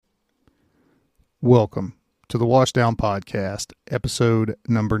Welcome to the Washdown podcast, episode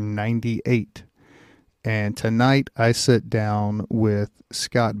number 98. And tonight I sit down with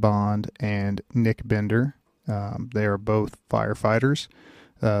Scott Bond and Nick Bender. They are both firefighters.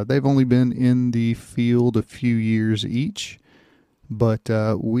 They've only been in the field a few years each, but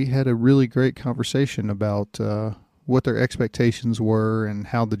we had a really great conversation about what their expectations were and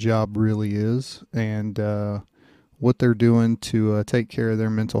how the job really is, and what they're doing to take care of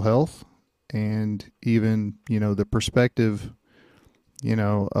their mental health. And even, the perspective,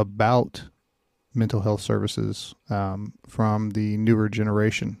 about mental health services from the newer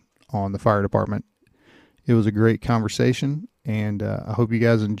generation on the fire department. It was a great conversation, and I hope you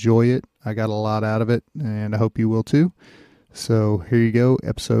guys enjoy it. I got a lot out of it, and I hope you will too. So here you go,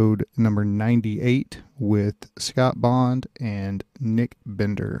 episode number 98 with Scott Bond and Nick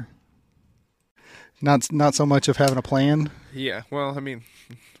Bender. Not so much of having a plan. Yeah, well,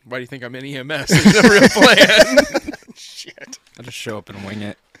 why do you think I'm in EMS? There's no real plan. Shit. I just show up and wing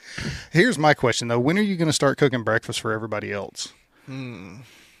it. Here's my question, though. When are you going to start cooking breakfast for everybody else?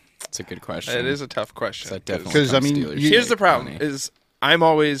 That's a good question. It is a tough question. Because, here's the problem, is I'm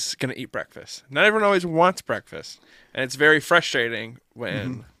always going to eat breakfast. Not everyone always wants breakfast. And it's very frustrating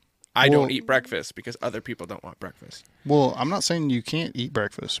when I don't eat breakfast because other people don't want breakfast. Well, I'm not saying you can't eat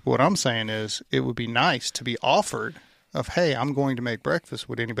breakfast. What I'm saying is it would be nice to be offered of, hey, I'm going to make breakfast.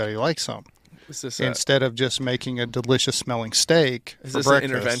 Would anybody like some? Instead of just making a delicious smelling steak for breakfast. Is this an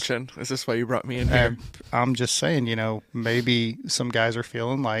intervention? Is this why you brought me in here? I'm just saying, maybe some guys are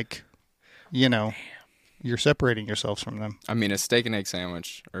feeling like, you're separating yourselves from them. A steak and egg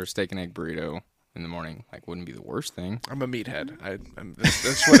sandwich or a steak and egg burrito in the morning, wouldn't be the worst thing. I'm a meathead.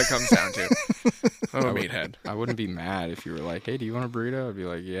 That's what it comes down to. I'm a meathead. I wouldn't be mad if you were like, hey, do you want a burrito? I'd be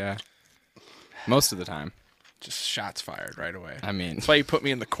like, yeah. Most of the time. Just shots fired right away. That's why you put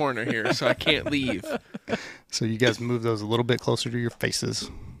me in the corner here, so I can't leave. So you guys move those a little bit closer to your faces.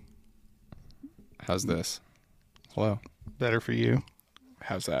 How's this? Hello. Better for you.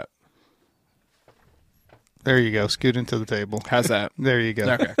 How's that? There you go. Scoot into the table. How's that? There you go.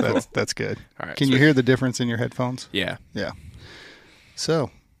 Okay, cool. That's good. All right. Can you hear the difference in your headphones? Yeah. Yeah.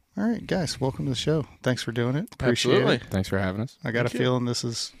 So, all right, guys, welcome to the show. Thans for doing it. Appreciate Absolutely. it. Thanks for having us. I got a feeling this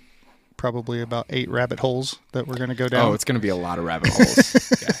is probably about 8 rabbit holes that we're going to go down. Oh, it's going to be a lot of rabbit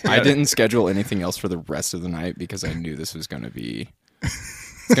holes. I didn't schedule anything else for the rest of the night because I knew this was going to be...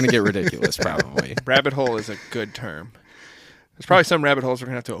 It's going to get ridiculous, probably. Rabbit hole is a good term. There's probably some rabbit holes we're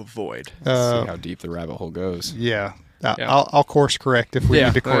going to have to avoid. See how deep the rabbit hole goes. Yeah. I'll course correct if we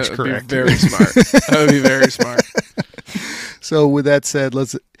need to course correct. That would be very smart. That would be very smart. So with that said,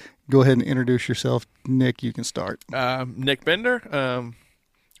 let's go ahead and introduce yourself. Nick, you can start. Nick Bender.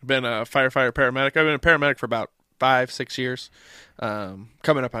 I've been a firefighter paramedic. I've been a paramedic for about 5-6 years.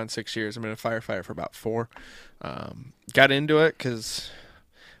 Coming up on 6 years. I've been a firefighter for about 4. Got into it because...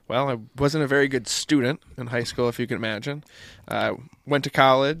 Well, I wasn't a very good student in high school, if you can imagine. I went to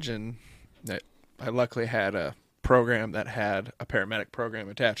college, and I luckily had a program that had a paramedic program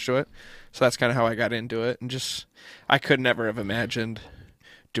attached to it. So that's kind of how I got into it. And I could never have imagined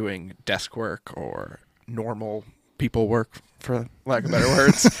doing desk work or normal people work, for lack of better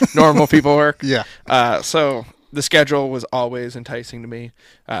words. Normal people work. Yeah. So the schedule was always enticing to me.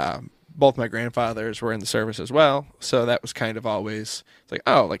 Both my grandfathers were in the service as well, so that was kind of always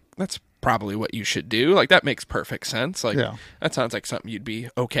that's probably what you should do. That makes perfect sense. That sounds like something you'd be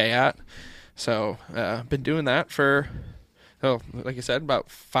okay at. So been doing that for, like I said, about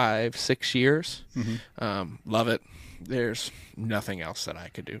 5-6 years. Mm-hmm. Love it. There's nothing else that I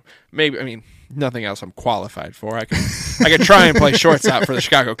could do. Nothing else I'm qualified for. I could try and play shortstop for the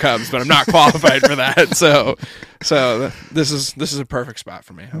Chicago Cubs, but I'm not qualified for that. So this is a perfect spot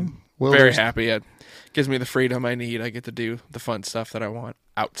for me. I'm very happy. It gives me the freedom I need. I get to do the fun stuff that I want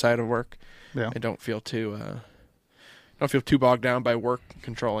outside of work. Yeah. I don't feel too bogged down by work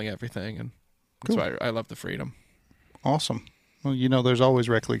controlling everything, and cool. That's why I love the freedom. Awesome. Well, there's always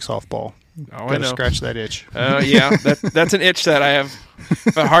rec league softball. I know. Scratch that itch. Yeah, that's an itch that I have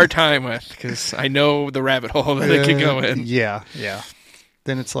a hard time with because I know the rabbit hole that it can go in. Yeah.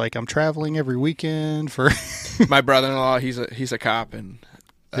 Then it's like I'm traveling every weekend for my brother-in-law. He's a cop, and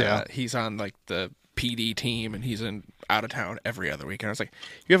he's on the PD team, and he's out of town every other weekend. I was like,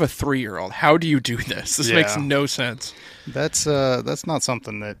 you have a 3-year-old. How do you do this? This makes no sense. That's not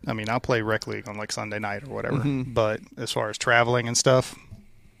something that I'll play rec league on Sunday night or whatever. Mm-hmm. But as far as traveling and stuff,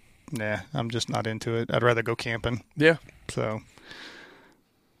 nah, I'm just not into it. I'd rather go camping. Yeah. So,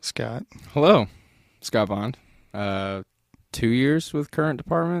 Scott. Hello, Scott Bond. 2 years with current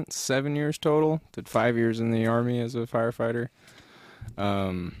department, 7 years total. Did 5 years in the Army as a firefighter.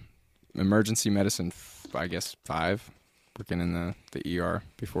 emergency medicine, I guess 5, working in the ER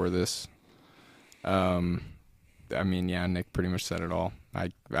before this. I mean, yeah, Nick pretty much said it all.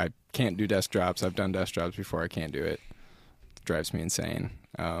 I can't do desk jobs. I've done desk jobs before. I can't do it. It drives me insane.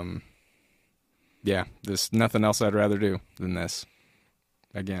 Yeah, there's nothing else I'd rather do than this.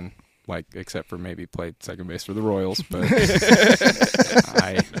 Again, like, except for maybe play second base for the Royals, but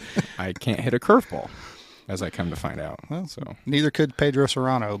I can't hit a curveball, as I come to find out. Well, so neither could Pedro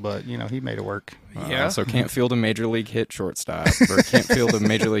Serrano, but, he made it work. Yeah. So can't field a major league hit shortstop, or can't field a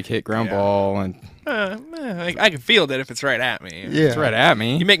major league hit ground ball. And I can field it if it's right at me. Yeah. it's right at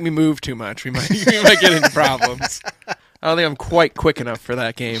me. You make me move too much. We might get into problems. I don't think I'm quite quick enough for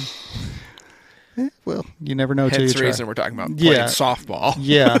that game. Well, you never know till you Hence the try. reason we're talking about playing softball.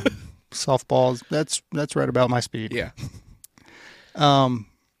 Yeah. Softballs, that's right about my speed. Yeah.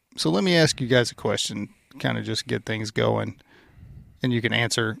 So let me ask you guys a question, kind of just get things going, and you can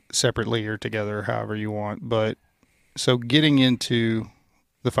answer separately or together, or however you want. But so getting into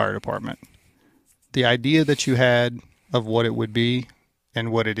the fire department, the idea that you had of what it would be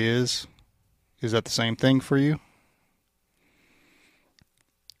and what it is that the same thing for you?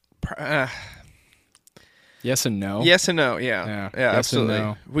 Yes and no. Yes and no. Yeah. Yes absolutely.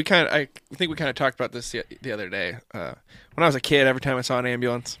 and no. I think we kind of talked about this the other day. When I was a kid, every time I saw an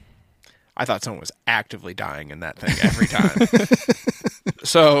ambulance, I thought someone was actively dying in that thing every time.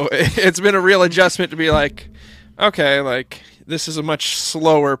 So it's been a real adjustment to be like, okay, like this is a much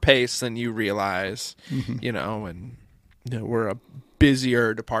slower pace than you realize, and we're a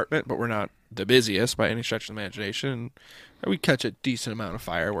busier department, but we're not the busiest by any stretch of the imagination. We catch a decent amount of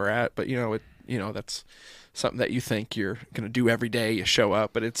fire we're at, but that's something that you think you're going to do every day. You show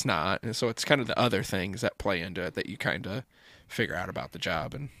up, but it's not. And so it's kind of the other things that play into it that you kind of figure out about the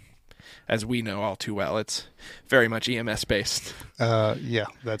job. And as we know all too well, it's very much EMS based. Yeah,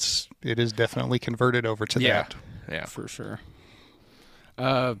 it is definitely converted over to that. Yeah, for sure.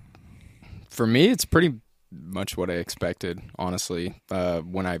 For me, it's pretty much what I expected, honestly.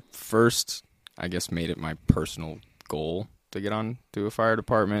 When I first, I guess, made it my personal goal to get on to a fire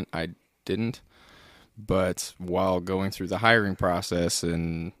department, I didn't. But while going through the hiring process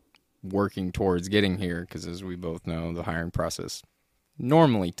and working towards getting here, because as we both know, the hiring process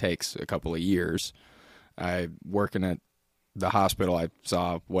normally takes a couple of years. Working at the hospital, I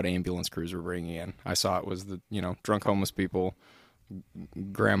saw what ambulance crews were bringing in. I saw it was the drunk homeless people,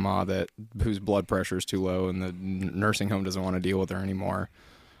 grandma whose blood pressure is too low, and the nursing home doesn't want to deal with her anymore.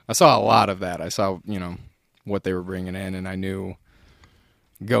 I saw a lot of that. I saw what they were bringing in, and I knew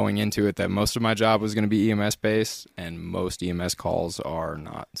going into it that most of my job was going to be EMS based, and most EMS calls are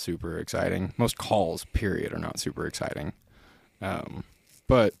not super exciting. Most calls, period, are not super exciting.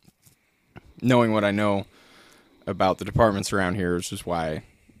 But knowing what I know about the departments around here is just why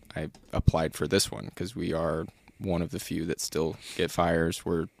I applied for this one, because we are one of the few that still get fires.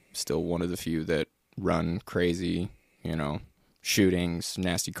 We're still one of the few that run crazy, shootings,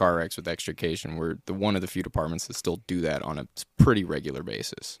 nasty car wrecks with extrication. We're one of the few departments that still do that on a pretty regular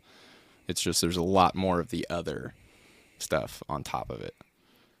basis. It's just there's a lot more of the other stuff on top of it.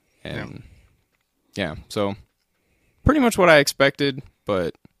 And so pretty much what I expected,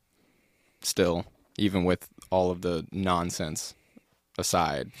 but still, even with all of the nonsense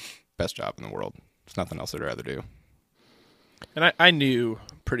aside, best job in the world. There's nothing else I'd rather do. And I knew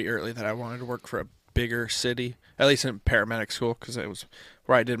pretty early that I wanted to work for a bigger city, at least in paramedic school, because it was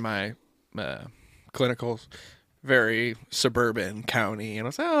where I did my clinicals, very suburban county. And I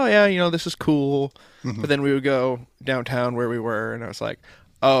was like, oh, yeah, this is cool. Mm-hmm. But then we would go downtown where we were, and I was like,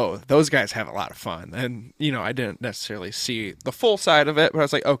 oh, those guys have a lot of fun. And, I didn't necessarily see the full side of it, but I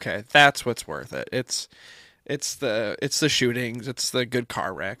was like, okay, that's what's worth it. It's the shootings, it's the good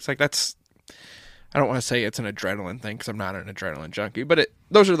car wrecks. Like I don't want to say it's an adrenaline thing, because I'm not an adrenaline junkie, but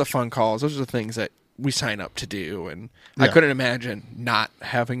those are the fun calls. Those are the things that we sign up to do. And I couldn't imagine not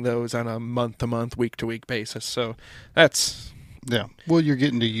having those on a month-to-month, week-to-week basis. So that's... Yeah. Well, you're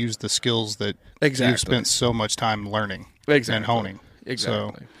getting to use the skills that you've spent so much time learning and honing.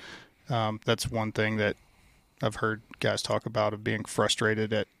 Exactly. So that's one thing that I've heard guys talk about, of being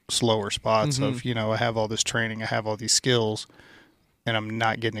frustrated at slower spots of, I have all this training, I have all these skills, and I'm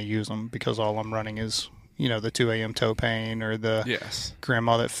not getting to use them because all I'm running is, the 2 a.m. toe pain or the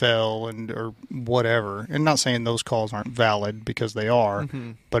grandma that fell or whatever. And not saying those calls aren't valid, because they are,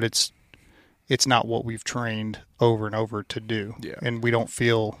 but it's not what we've trained over and over to do. Yeah. And we don't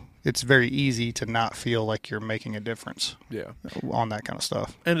feel... It's very easy to not feel like you're making a difference on that kind of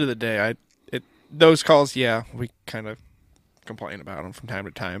stuff. End of the day, those calls, we kind of complain about them from time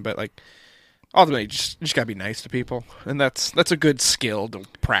to time. But, ultimately, you just gotta be nice to people, and that's a good skill to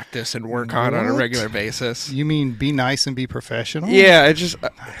practice and work on a What? regular basis. You mean be nice and be professional? Yeah, it just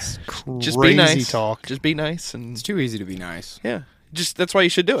Crazy be nice. talk. Just be nice, and It's too easy to be nice. yeah, just that's why you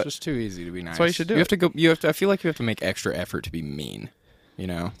should do it. It's just too easy to be nice. why you should do You it. have to go. You have to. I feel like you have to make extra effort to be mean. You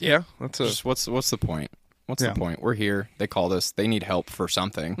know. Yeah, that's Just what's the point? What's Yeah. the point? We're here. They called us. They need help for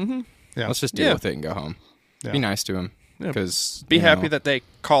something. Mhm. Yeah. Let's just deal Yeah. with it and go home. Yeah. Be nice to them. Yeah. Because be happy that they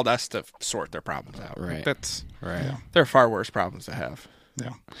called us to sort their problems out. Right. That's right. Yeah. there are far worse problems to have.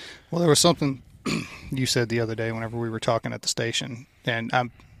 Yeah. Well, there was something you said the other day whenever we were talking at the station, and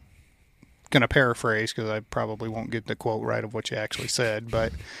I'm going to paraphrase because I probably won't get the quote right of what you actually said,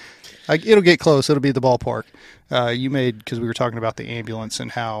 but it'll get close. It'll be the ballpark. You made, because we were talking about the ambulance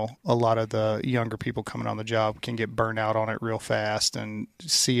and how a lot of the younger people coming on the job can get burned out on it real fast and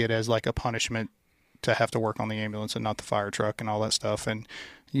see it as like a punishment to have to work on the ambulance and not the fire truck and all that stuff. And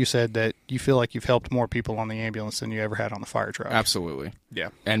you said that you feel like you've helped more people on the ambulance than you ever had on the fire truck. Absolutely. Yeah.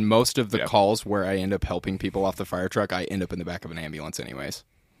 And most of the Yeah. calls where I end up helping people off the fire truck, I end up in the back of an ambulance anyways.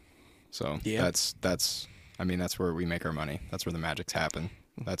 So Yeah. that's I mean, that's where we make our money. That's where the magics happen.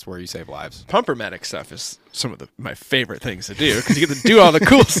 That's where you save lives. Pumper medic stuff is some of my favorite things to do because you get to do all the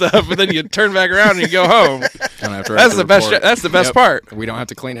cool stuff, and then you turn back around and you go home. Don't have to That's write the a best. report. That's the best Yep. part. We don't have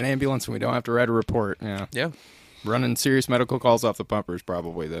to clean an ambulance, and we don't have to write a report. Yeah. Yeah. Running serious medical calls off the pumper is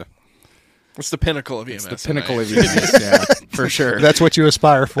probably the It's the pinnacle of EMS. the pinnacle of EMS, yeah, for sure. That's what you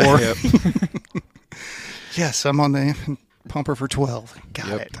aspire for. Yep. Yes, I'm on the pumper for 12. Got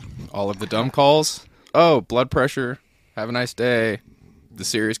Yep. it. All of the dumb calls. Oh, blood pressure. Have a nice day. The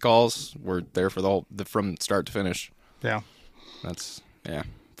serious calls, we're there for from start to finish. Yeah. That's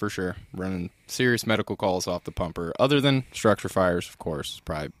for sure. Running serious medical calls off the pumper. Other than structure fires, of course, is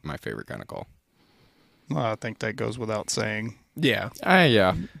probably my favorite kind of call. Well, I think that goes without saying. Yeah.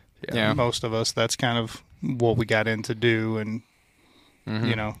 Yeah. Most of us, that's kind of what we got in to do. And,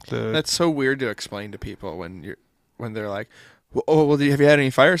 you know, That's so weird to explain to people when they're like, well, have you had any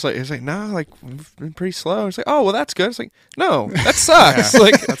fires? Like, it's like, no, like we've been pretty slow. It's like, oh, well, that's good. It's like, no, that sucks.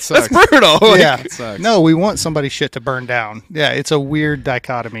 Like, that sucks. that's brutal. Like, yeah. It sucks. No, we want somebody's shit to burn down. Yeah, it's a weird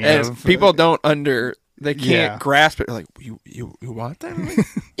dichotomy. and of, people they can't Yeah. grasp it. Like, you want that? I'm like,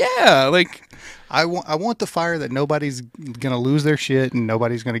 yeah, like, I want the fire that nobody's going to lose their shit and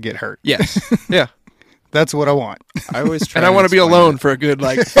nobody's going to get hurt. yes, yeah. That's what I want. I always try And I want to be explain alone it. for a good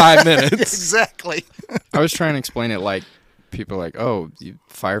 5 minutes. Exactly. I was trying to explain it like people are like, oh,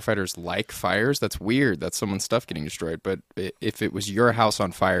 firefighters like fires? That's weird. That's someone's stuff getting destroyed. But if it was your house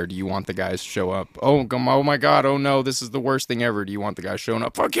on fire, do you want the guys to show up? Oh my God. Oh, no, this is the worst thing ever. Do you want the guys showing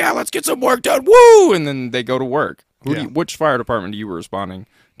up? Fuck yeah, let's get some work done. Woo! And then they go to work. Which fire department do you were responding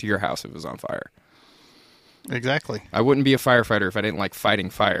to your house if it was on fire? Exactly. I wouldn't be a firefighter if I didn't like fighting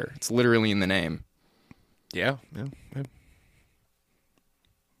fire. It's literally in the name. Yeah. It'd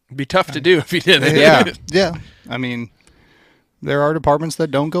be tough to do if you didn't. Yeah. Yeah. I mean, there are departments that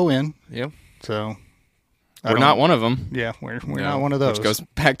don't go in. Yeah. So We're not one of them. Yeah, we're No. not one of those. Which goes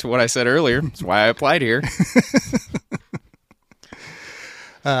back to what I said earlier. That's why I applied here.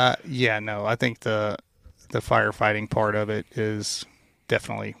 Yeah, no, I think the firefighting part of it is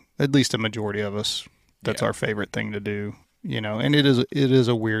definitely, at least a majority of us, that's Yeah. our favorite thing to do, you know, and it is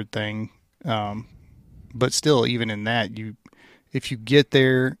a weird thing. But still, even in that, if you get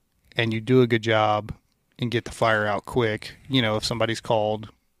there and you do a good job and get the fire out quick, you know, if somebody's called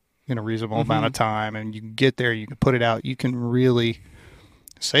in a reasonable amount of time and you can get there, you can put it out, you can really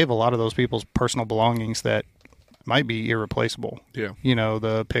save a lot of those people's personal belongings that might be irreplaceable. Yeah. You know,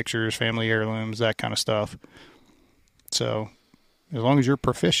 the pictures, family heirlooms, that kind of stuff. So as long as you're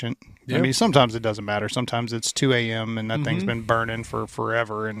proficient, Yeah. I mean, sometimes it doesn't matter. Sometimes it's 2 a.m. and that thing's been burning for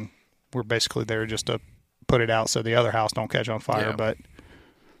forever and we're basically there just to put it out so the other house don't catch on fire. Yeah. But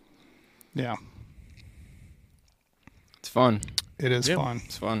yeah, It's fun. it is Yeah. fun.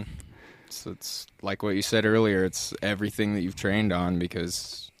 It's fun. It's like what you said earlier. It's everything that you've trained on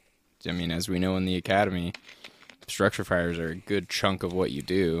because, I mean, as we know in the academy, structure fires are a good chunk of what you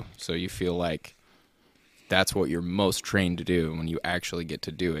do. So you feel like that's what you're most trained to do when you actually get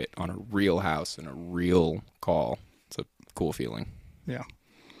to do it on a real house and a real call. It's a cool feeling. Yeah,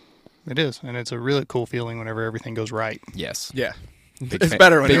 it is. And it's a really cool feeling whenever everything goes right. Yes. Yeah. Big It's fan-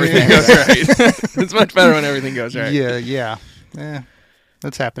 better when big everything fan. goes right. It's much better when everything goes right. Yeah.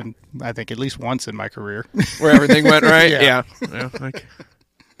 That's happened, I think, at least once in my career. Where everything went right. Yeah. Yeah. Like,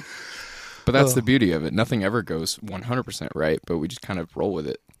 But that's the beauty of it. Nothing ever goes 100% right, but we just kind of roll with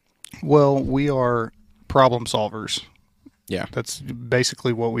it. Well, we are problem solvers. Yeah. That's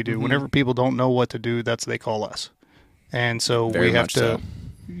basically what we do. Whenever people don't know what to do, they call us. And so Very we have much to, so.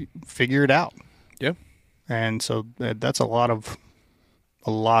 figure it out. Yeah. And so that's a lot of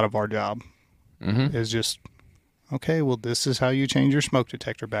our job is just, okay, well, this is how you change your smoke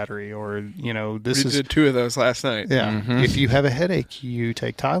detector battery, or, you know, We did 2 of those last night. Yeah. If you have a headache, you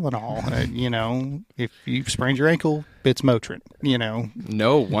take Tylenol. You know, if you sprained your ankle, it's Motrin, you know.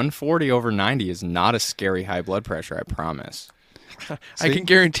 No, 140 over 90 is not a scary high blood pressure, I promise. I can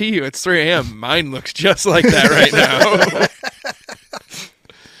guarantee you it's 3 a.m. Mine looks just like that right now.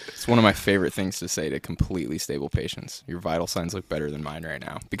 It's one of my favorite things to say to completely stable patients. Your vital signs look better than mine right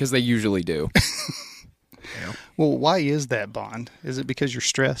now, because they usually do. Yeah. Well, why is that, Bond? Is it because you're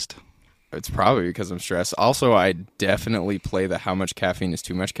stressed? It's probably because I'm stressed. Also, I definitely play the how much caffeine is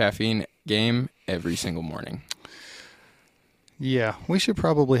too much caffeine game every single morning. Yeah, we should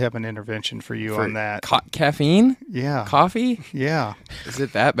probably have an intervention for you on that. Caffeine? Yeah. Coffee? Yeah. Is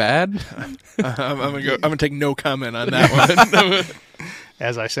it that bad? I'm gonna take no comment on that one.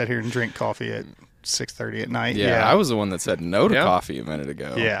 As I sit here and drink coffee at 6:30 at night. Yeah, I was the one that said no to Yeah. coffee a minute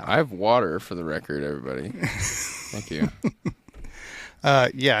ago. Yeah. I have water for the record, everybody. Thank you.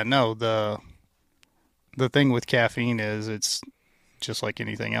 Yeah, no, the thing with caffeine is it's just like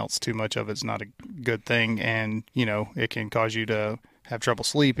anything else. Too much of it's not a good thing, and, you know, it can cause you to have trouble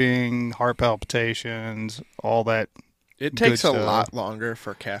sleeping, heart palpitations, all that. It takes Good a stuff. lot longer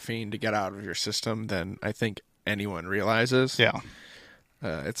for caffeine to get out of your system than I think anyone realizes. Yeah.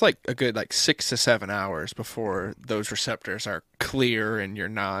 It's like a good 6 to 7 hours before those receptors are clear and you're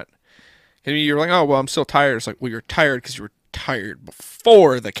not. I mean, you're like, oh, well, I'm still tired. It's like, well, you're tired because you were tired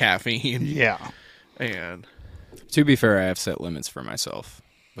before the caffeine. Yeah. To be fair, I have set limits for myself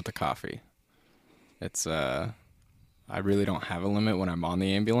with the coffee. It's I really don't have a limit when I'm on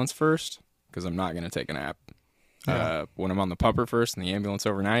the ambulance first, because I'm not going to take a nap. Yeah. When I'm on the pumper first and the ambulance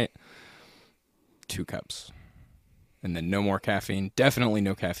overnight, 2 cups. And then no more caffeine. Definitely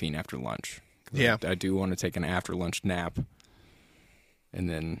no caffeine after lunch. Yeah. I do want to take an after lunch nap and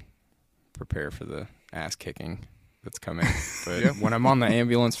then prepare for the ass kicking that's coming. But when I'm on the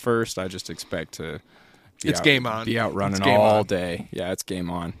ambulance first, I just expect to game on. Be out running all day. Yeah, it's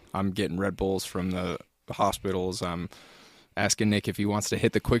game on. I'm getting Red Bulls from the hospitals. I'm asking Nick if he wants to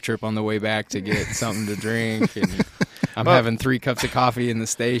hit the Quick Trip on the way back to get something to drink. And I'm having 3 cups of coffee in the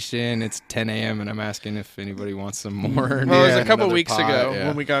station. It's 10 a.m. and I'm asking if anybody wants some more. Well, it was a couple weeks ago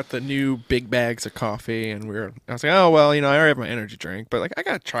when we got the new big bags of coffee, and I was like, oh, well, you know, I already have my energy drink, but I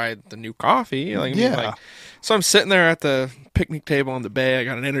got to try the new coffee. So I'm sitting there at the picnic table on the bay. I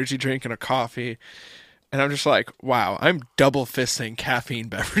got an energy drink and a coffee. And I'm just like, wow, I'm double fisting caffeine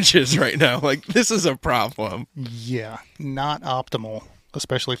beverages right now. Like, this is a problem. Yeah. Not optimal,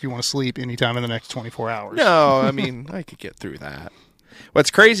 especially if you want to sleep anytime in the next 24 hours. No, I mean, I could get through that.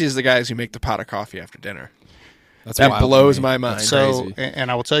 What's crazy is the guys who make the pot of coffee after dinner. That blows my mind. So, Crazy. and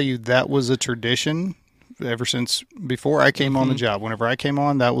I will tell you, that was a tradition ever since before I came on the job. Whenever I came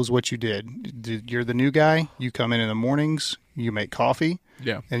on, that was what you did. You're the new guy. You come in the mornings, you make coffee.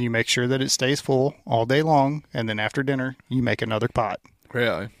 Yeah. And you make sure that it stays full all day long, and then after dinner, you make another pot.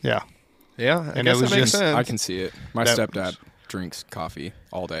 Really? Yeah. Yeah, And guess it was that makes just- sense. I can see it. My That stepdad drinks coffee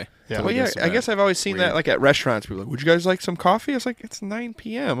all day. Yeah. till Well, he yeah, goes to I bed. guess I've always seen Weird. that like at restaurants. People are like, would you guys like some coffee? I was like, it's 9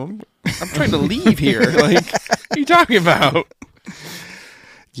 p.m. I'm trying to leave here. Like, what are you talking about?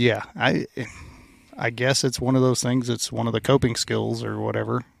 Yeah. I guess it's one of those things. It's one of the coping skills or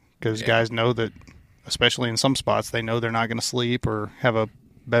whatever, because guys know that, especially in some spots, they know they're not going to sleep or have a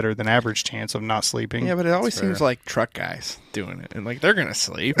better than average chance of not sleeping. Yeah, but it always fair. seems like truck guys doing it, and like they're gonna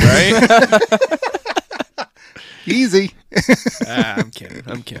sleep, right? Easy. I'm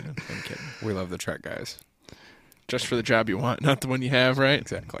kidding. We love the truck guys. Just for the job you want, not the one you have, right?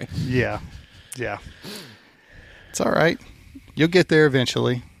 Exactly. Yeah. Yeah. It's all right. You'll get there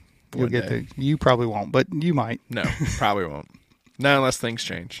eventually. You'll One get day. there. You probably won't, but you might. No, probably won't. Not unless things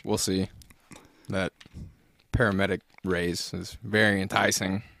change. We'll see. That paramedic raise is very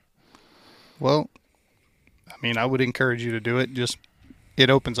enticing. Well, I mean, I would encourage you to do it. Just, it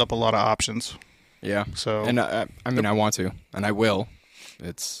opens up a lot of options. Yeah. So, And I mean, I want to, and I will.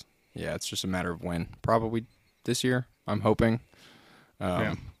 It's just a matter of when. Probably this year, I'm hoping.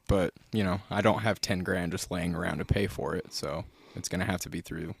 But, you know, I don't have 10 grand just laying around to pay for it, so it's going to have to be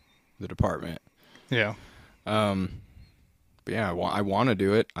through the department. yeah. But yeah, I want to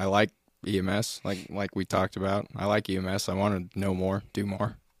do it. I like EMS, like we talked about. I like EMS. I want to know more, do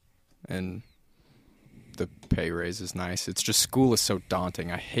more, and the pay raise is nice. It's just school is so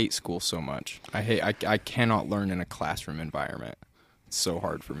daunting. I hate school so much. I cannot learn in a classroom environment. It's so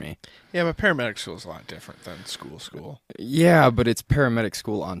hard for me. Yeah, but paramedic school is a lot different than school. Yeah, but it's paramedic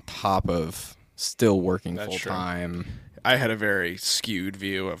school on top of still working That's full true. time. I had a very skewed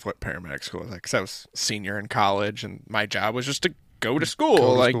view of what paramedic school was like, because I was senior in college, and my job was just to go to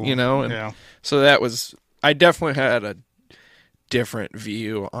school, and so that was, I definitely had a different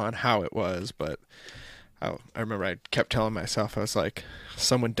view on how it was, but I remember I kept telling myself, I was like,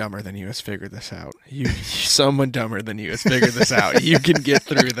 someone dumber than you has figured this out. Someone dumber than you has figured this out. You can get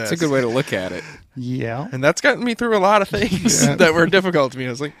through this. It's a good way to look at it. Yeah. And that's gotten me through a lot of things that were difficult to me.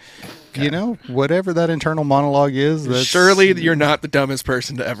 I was like, God. Whatever that internal monologue is, surely you're not the dumbest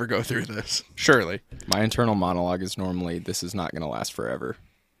person to ever go through this. Surely. My internal monologue is normally, this is not going to last forever.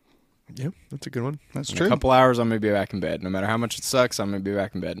 Yeah, that's a good one. That's In true. a couple hours, I'm going to be back in bed. No matter how much it sucks, I'm going to be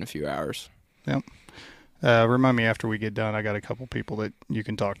back in bed in a few hours. Yep. Remind me after we get done, I got a couple people that you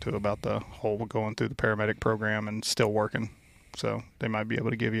can talk to about the whole going through the paramedic program and still working. So they might be able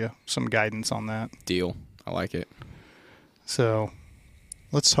to give you some guidance on that. Deal. I like it. So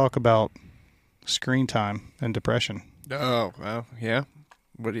let's talk about screen time and depression. Oh, well, yeah.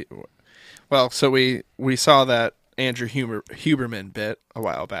 Well, so we saw that Andrew Huberman bit a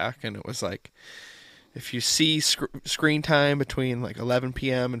while back, and it was like, if you see screen time between like 11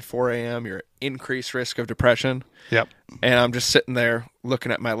 p.m. and 4 a.m., you're at increased risk of depression. Yep. And I'm just sitting there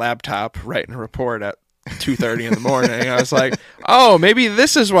looking at my laptop, writing a report at 2:30 in the morning. I was like, oh, maybe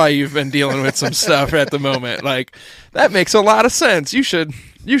this is why you've been dealing with some stuff at the moment. Like, that makes a lot of sense. You should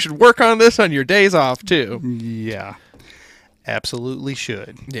work on this on your days off too. Yeah. Absolutely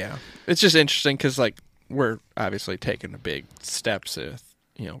should. Yeah. It's just interesting because, like, we're obviously taking the big steps with,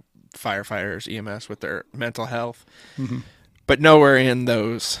 firefighters, EMS with their mental health. Mm-hmm. But nowhere in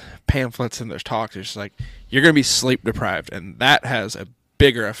those pamphlets and those talks, it's just like, you're going to be sleep deprived. And that has a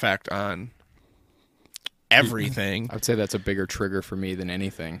bigger effect on everything. I would say that's a bigger trigger for me than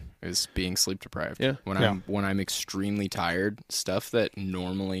anything, is being sleep deprived. Yeah. When I'm extremely tired, stuff that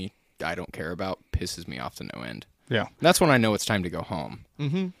normally I don't care about pisses me off to no end. Yeah. That's when I know it's time to go home.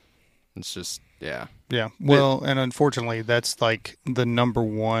 Mm-hmm. It's just, yeah. Yeah. Well, and unfortunately, that's like the number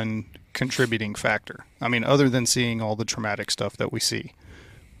one contributing factor. I mean, other than seeing all the traumatic stuff that we see,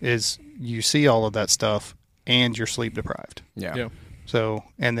 is you see all of that stuff and you're sleep deprived. Yeah. So,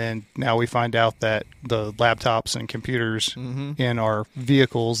 and then now we find out that the laptops and computers in our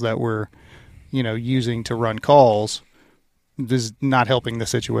vehicles that we're, using to run calls is not helping the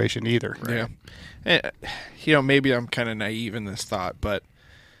situation either. Right? Yeah. And, maybe I'm kind of naive in this thought, but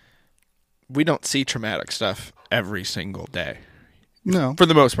we don't see traumatic stuff every single day. No. For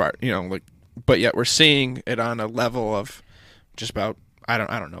the most part, but yet we're seeing it on a level of just about, I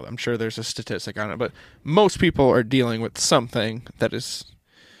don't know. I'm sure there's a statistic on it, but most people are dealing with something that is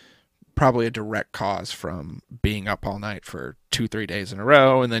probably a direct cause from being up all night for 2-3 days in a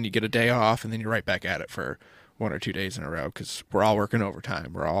row, and then you get a day off, and then you're right back at it for 1 or 2 days in a row, because we're all working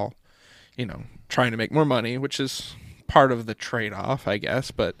overtime. We're all, trying to make more money, which is part of the trade-off, I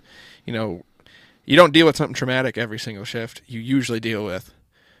guess. But, you don't deal with something traumatic every single shift. You usually deal with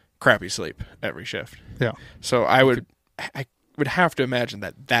crappy sleep every shift. Yeah. So I would have to imagine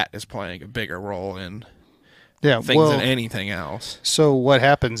that is playing a bigger role in things than anything else. So what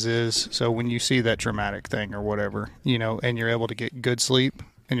happens is, when you see that traumatic thing or whatever, and you're able to get good sleep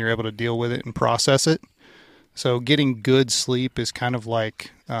and you're able to deal with it and process it. So getting good sleep is kind of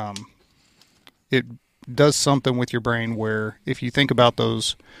like, it does something with your brain where if you think about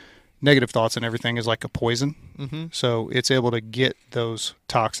those negative thoughts and everything is like a poison. Mm-hmm. So it's able to get those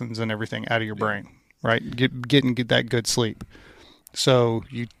toxins and everything out of your brain, right? Get that good sleep. So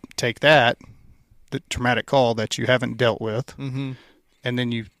you take the traumatic call that you haven't dealt with, and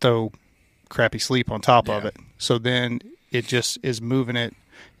then you throw crappy sleep on top of it. So then it just is moving it.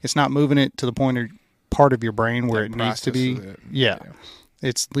 It's not moving it to the part of your brain where it needs to be. Yeah.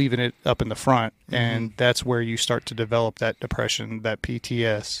 It's leaving it up in the front, and that's where you start to develop that depression, that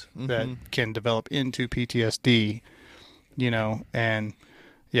PTS, that can develop into PTSD, and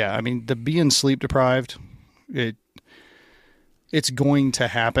I mean, the being sleep deprived, it's going to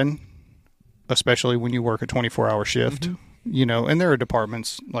happen, especially when you work a 24-hour shift, and there are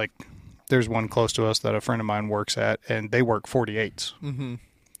departments, like there's one close to us that a friend of mine works at, and they work 48s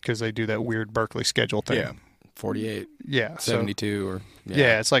because they do that weird Berkeley schedule thing. Yeah. 48. Yeah. 72 or...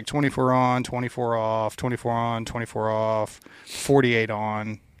 Yeah, it's like 24 on, 24 off, 24 on, 24 off, 48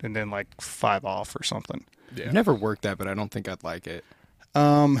 on, and then like 5 off or something. Yeah. I've never worked that, but I don't think I'd like it.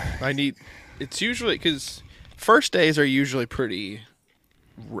 It's usually, because first days are usually pretty,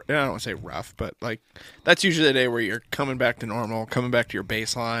 I don't want to say rough, but like that's usually the day where you're coming back to normal, coming back to your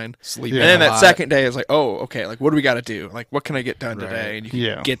baseline. Sleeping and then that second day is like, oh, okay, like what do we got to do? Like what can I get done today? And you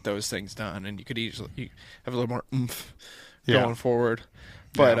can get those things done, and you could you have a little more oomph going forward.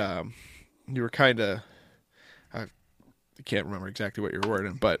 But you were kind of can't remember exactly what you're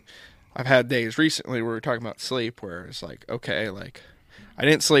wording, but I've had days recently where we're talking about sleep where it's like, okay, like I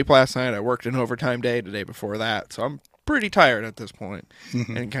didn't sleep last night. I worked an overtime day the day before that, so I'm pretty tired at this point,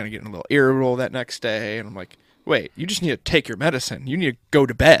 and kind of getting a little irritable that next day. And I'm like, wait, you just need to take your medicine. You need to go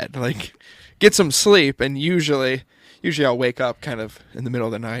to bed, like get some sleep. And usually I'll wake up kind of in the middle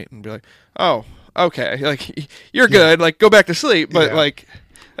of the night and be like, oh, okay, like you're good, like go back to sleep. But like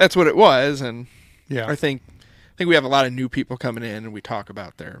that's what it was. And I think we have a lot of new people coming in, and we talk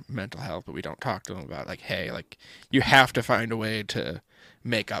about their mental health, but we don't talk to them about like, hey, like you have to find a way to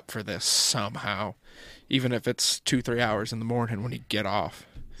make up for this somehow, even if it's 2-3 hours in the morning when you get off.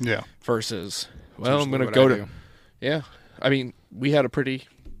 Yeah. Versus, well, I'm going to go to. Yeah. I mean, we had a pretty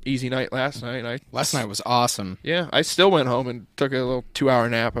easy night last night. Last night was awesome. Yeah. I still went home and took a little 2-hour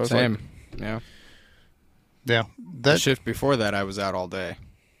nap. I was Same. Like, yeah. Yeah. The shift before that, I was out all day,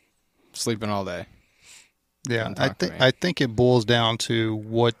 sleeping all day. Yeah, I think it boils down to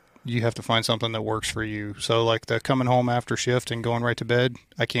what you have to find something that works for you. So like the coming home after shift and going right to bed,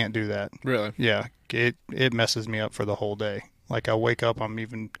 I can't do that. Really? Yeah, it messes me up for the whole day. Like I wake up, I'm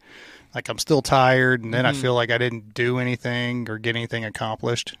still tired, and then I feel like I didn't do anything or get anything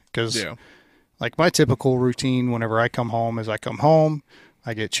accomplished. Because like my typical routine whenever I come home is I come home,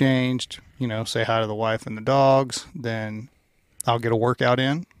 I get changed, say hi to the wife and the dogs, then I'll get a workout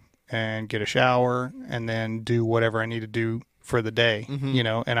in and get a shower, and then do whatever I need to do for the day,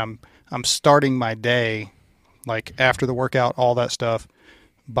 and I'm starting my day, like after the workout, all that stuff,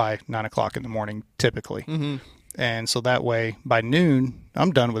 by 9:00 in the morning, typically. And so that way, by noon,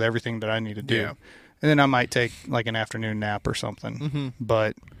 I'm done with everything that I need to do. And then I might take like an afternoon nap or something.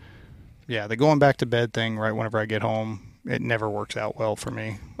 But yeah, the going back to bed thing right whenever I get home, it never works out well for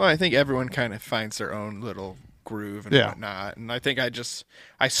me. Well, I think everyone kind of finds their own little groove and whatnot, and I think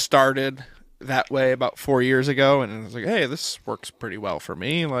I started that way about 4 years ago, and I was like, hey, this works pretty well for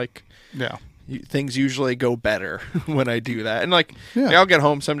me. Like, things usually go better when I do that. And like, I'll get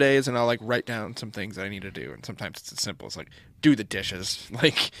home some days and I'll like write down some things that I need to do, and sometimes it's as simple as like do the dishes,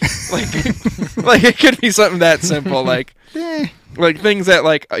 like like it could be something that simple, like like things that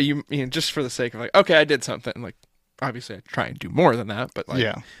like you just for the sake of like, okay, I did something, like obviously I try and do more than that, but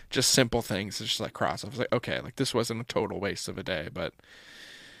like just simple things, it's just like cross off. It's like, okay, like this wasn't a total waste of a day. But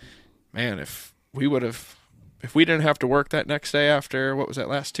man, if we didn't have to work that next day after, what was that,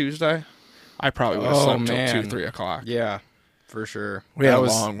 last Tuesday, I probably would have slept till 2-3 o'clock. Yeah, for sure. We had a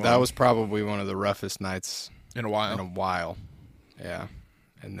long one. That was probably one of the roughest nights in a while. Yeah.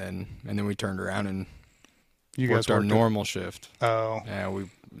 And then we turned around and you worked guys our normal shift. Oh. Yeah, it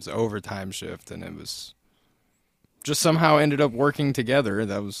was overtime shift, and it was just somehow ended up working together.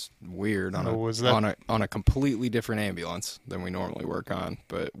 That was weird on a completely different ambulance than we normally work on.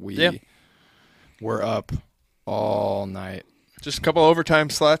 But we were up all night. Just a couple overtime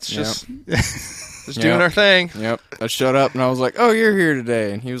sluts, just doing our thing. Yep. I showed up and I was like, "Oh, you're here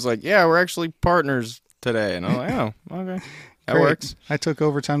today," and he was like, "Yeah, we're actually partners today." And I'm like, "Oh, okay, that works." I took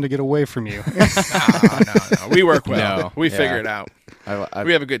overtime to get away from you. No. We work well. We figure it out.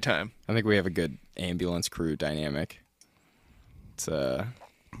 We have a good time. I think we have a good ambulance crew dynamic. It's a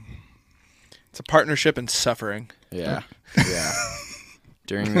partnership in suffering. Yeah.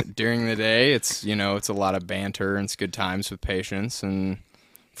 During the day, it's it's a lot of banter and it's good times with patients and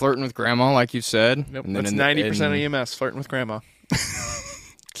flirting with grandma, like you said. Nope, and that's 90% of EMS, flirting with grandma.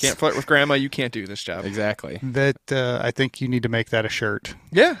 Can't flirt with grandma, you can't do this job. Exactly. That I think you need to make that a shirt.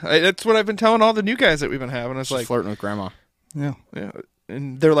 Yeah, that's what I've been telling all the new guys that we've been having. It's like flirting with grandma. Yeah.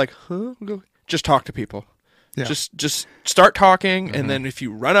 And they're like, huh? Just talk to people. Yeah. Just start talking, and then if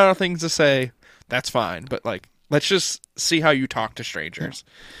you run out of things to say, that's fine. But like, let's just see how you talk to strangers.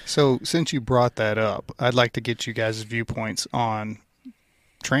 So since you brought that up, I'd like to get you guys' viewpoints on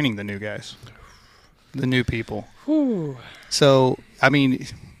training the new guys, the new people. Whew. So, I mean,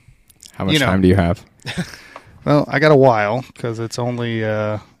 how much time do you have? Well, I got a while because it's only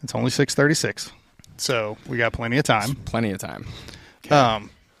 6:36, so we got plenty of time. Plenty of time. Okay.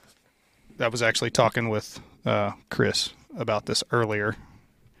 I was actually talking with Chris about this earlier.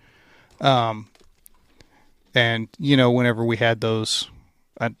 And, whenever we had those,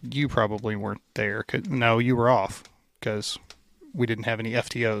 you probably weren't there. No, you were off because we didn't have any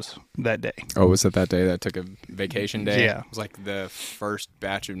FTOs that day. Oh, was it that day that took a vacation day? Yeah. It was like the first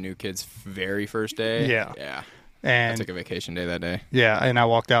batch of new kids' very first day? Yeah. Yeah. And I took a vacation day that day. Yeah, and I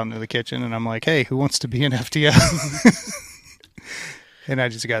walked out into the kitchen and I'm like, hey, who wants to be an FTO? And I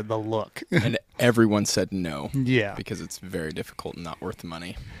just got the look. And everyone said no. Yeah. Because it's very difficult and not worth the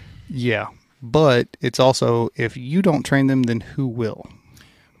money. Yeah. But it's also, if you don't train them, then who will?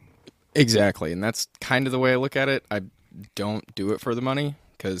 Exactly. And that's kind of the way I look at it. don't do it for the money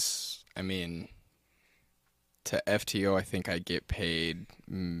because, I mean, to FTO, I think I get paid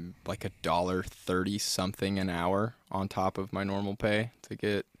like $1.30 something an hour on top of my normal pay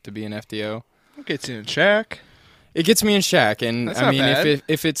to be an FTO. It gets you in shack. It gets me in shack, and That's I not mean, bad.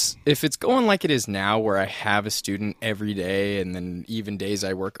 if it's going like it is now, where I have a student every day, and then even days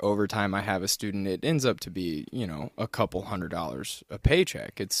I work overtime, I have a student. It ends up to be a couple $100 a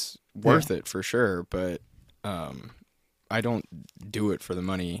paycheck. It's worth it for sure, but I don't do it for the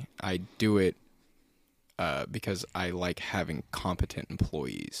money. I do it because I like having competent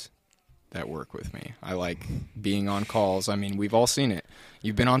employees that work with me. I like being on calls. I mean, we've all seen it.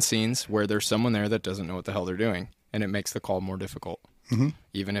 You've been on scenes where there's someone there that doesn't know what the hell they're doing, and it makes the call more difficult. Mm-hmm.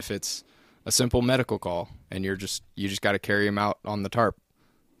 Even if it's a simple medical call and you just got to carry him out on the tarp.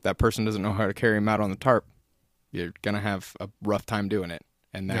 That person doesn't know how to carry him out on the tarp. You're going to have a rough time doing it.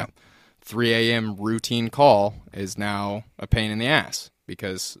 And that 3 a.m. routine call is now a pain in the ass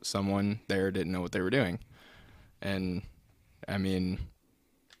because someone there didn't know what they were doing. And, I mean,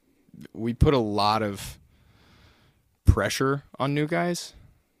 we put a lot of pressure on new guys.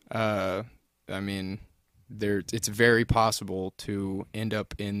 I mean, it's very possible to end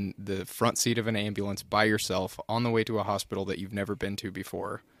up in the front seat of an ambulance by yourself on the way to a hospital that you've never been to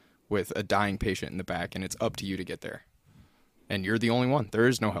before with a dying patient in the back, and it's up to you to get there. And you're the only one. There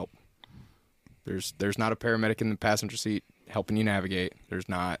is no help. There's not a paramedic in the passenger seat helping you navigate. There's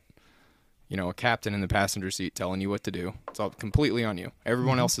not, a captain in the passenger seat telling you what to do. It's all completely on you.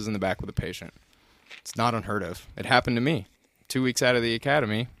 Everyone else is in the back with a patient. It's not unheard of. It happened to me. 2 weeks out of the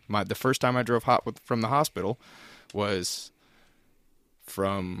academy, the first time I drove from the hospital was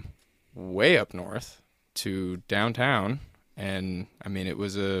from way up north to downtown. And, I mean, it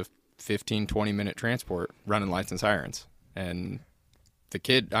was a 15, 20-minute transport running lights and sirens. And the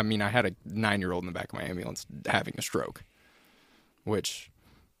kid, I mean, I had a 9-year-old in the back of my ambulance having a stroke, which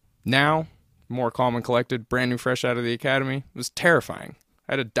now, more calm and collected, brand new, fresh out of the academy, was terrifying.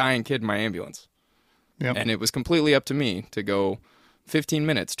 I had a dying kid in my ambulance. Yep. And it was completely up to me to go 15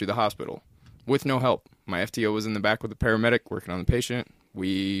 minutes to the hospital with no help. My FTO was in the back with a paramedic working on the patient.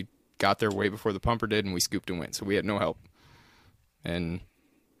 We got there way before the pumper did, and we scooped and went, so we had no help. And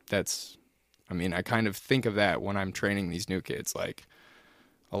I kind of think of that when I'm training these new kids. Like,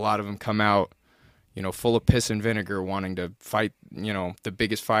 a lot of them come out, full of piss and vinegar, wanting to fight, the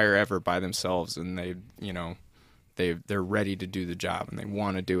biggest fire ever by themselves, and they're ready to do the job and they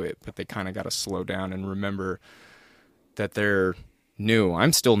want to do it, but they kind of got to slow down and remember that they're new.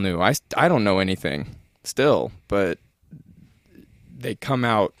 I'm still new. I don't know anything still, but they come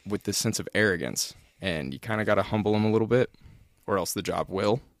out with this sense of arrogance, and you kind of got to humble them a little bit, or else the job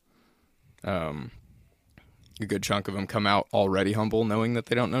will. A good chunk of them come out already humble, knowing that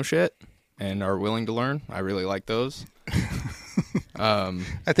they don't know shit and are willing to learn. I really like those.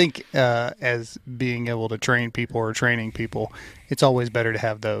 I think as being able to train people or training people, it's always better to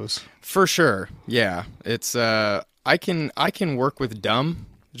have those. For sure. Yeah. It's I can work with dumb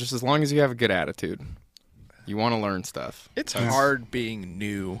just as long as you have a good attitude. You want to learn stuff. It's hard being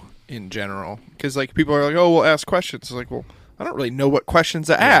new in general because people are like, "Oh, we'll ask questions." It's like, well, I don't really know what questions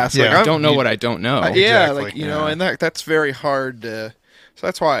to ask. Yeah. I don't know what I don't know. Exactly. And that's very hard to. So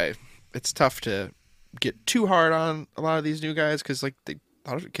that's why it's tough to get too hard on a lot of these new guys because a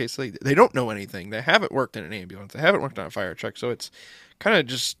lot of the cases they don't know anything. They haven't worked in an ambulance. They haven't worked on a fire truck. So it's kind of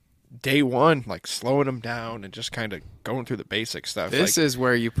just day one, slowing them down and just kind of going through the basic stuff. This is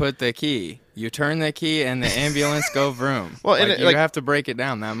where you put the key. You turn the key and the ambulance go vroom. Well, and you have to break it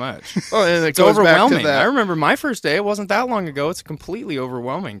down that much. Well, and it's overwhelming. I remember my first day. It wasn't that long ago. It's completely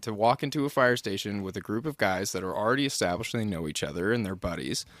overwhelming to walk into a fire station with a group of guys that are already established and they know each other and they're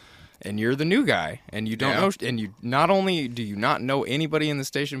buddies. And you're the new guy, and you don't know, and you not only do you not know anybody in the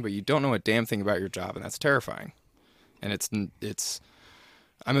station, but you don't know a damn thing about your job, and that's terrifying. And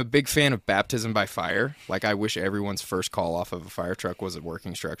I'm a big fan of baptism by fire. I wish everyone's first call off of a fire truck was a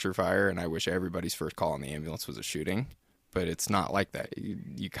working structure fire, and I wish everybody's first call on the ambulance was a shooting. But it's not like that.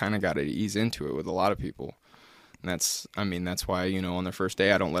 You kind of got to ease into it with a lot of people. And that's why, on their first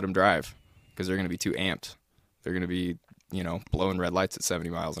day, I don't let them drive, because they're going to be too amped. They're going to be blowing red lights at 70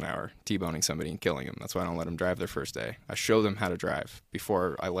 miles an hour, T-boning somebody and killing them. That's why I don't let them drive their first day. I show them how to drive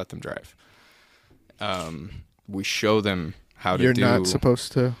before I let them drive. We show them how to do... You're not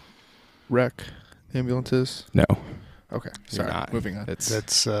supposed to wreck ambulances? No. Okay, sorry. Not. Moving on.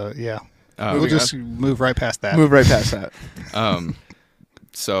 We'll just move right past that. Move right past that.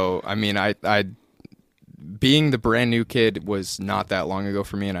 So, I being the brand new kid was not that long ago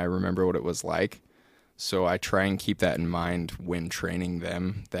for me, and I remember what it was like. So I try and keep that in mind when training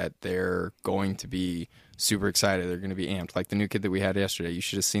them, that they're going to be super excited. They're going to be amped. Like the new kid that we had yesterday, you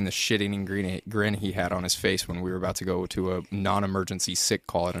should have seen the shit-eating grin he had on his face when we were about to go to a non-emergency sick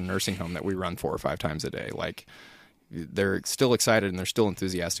call at a nursing home that we run 4 or 5 times a day. Like, they're still excited and they're still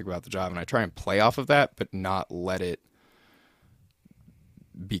enthusiastic about the job, and I try and play off of that, but not let it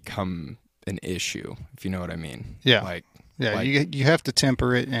become an issue, if you know what I mean. Yeah. Like, you have to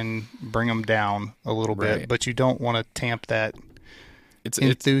temper it and bring them down a little bit, Right. but you don't want to tamp that it's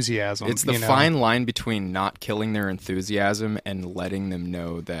enthusiasm. It's the fine line between not killing their enthusiasm and letting them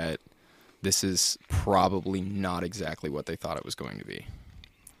know that this is probably not exactly what they thought it was going to be.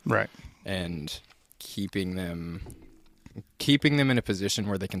 Right. And keeping them in a position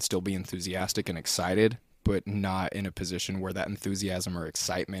where they can still be enthusiastic and excited, but not in a position where that enthusiasm or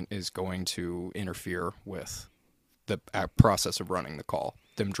excitement is going to interfere with the process of running the call.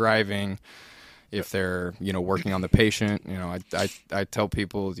 Them driving, if they're, working on the patient, I tell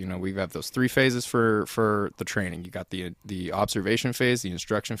people, we have those 3 phases for the training. You got the observation phase, the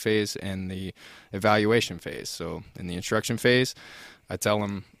instruction phase, and the evaluation phase. So in the instruction phase, I tell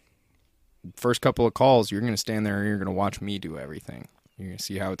them, first couple of calls, you're going to stand there and you're going to watch me do everything. You're going to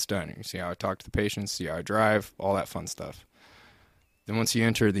see how it's done. You're going to see how I talk to the patients, see how I drive, all that fun stuff. Then once you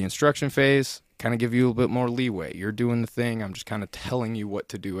enter the instruction phase, kind of give you a little bit more leeway. You're doing the thing. I'm just kind of telling you what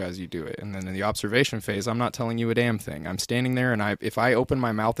to do as you do it. And then in the observation phase, I'm not telling you a damn thing. I'm standing there, and if I open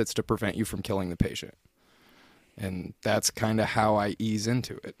my mouth, it's to prevent you from killing the patient. And that's kind of how I ease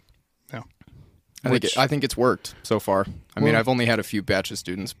into it. Yeah. I think it's worked so far. I mean, Well- I've only had a few batch of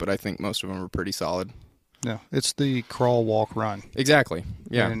students, but I think most of them are pretty solid. Yeah. It's the crawl, walk, run. Exactly.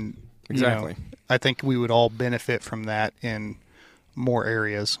 Yeah. And, exactly. I think we would all benefit from that in more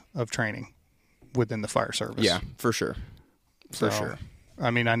areas of training within the fire service. Yeah, for sure. For So, sure.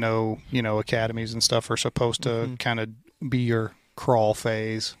 I mean, I know, academies and stuff are supposed to kind of be your crawl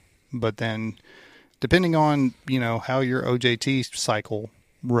phase, but then depending on, how your OJT cycle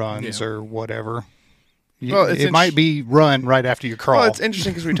runs or whatever, it might be run right after your crawl. Well, it's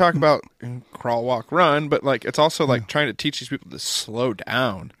interesting because we talk about crawl, walk, run, but like it's also like trying to teach these people to slow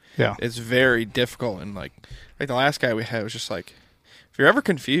down. Yeah. It's very difficult, and like the last guy we had was just like, if you're ever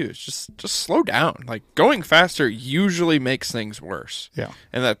confused, just slow down. Like going faster usually makes things worse. Yeah.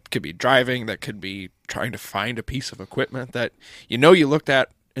 And that could be driving, that could be trying to find a piece of equipment that you looked at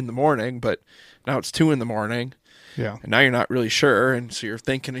in the morning, but now it's 2 a.m. Yeah. and now you're not really sure, and so you're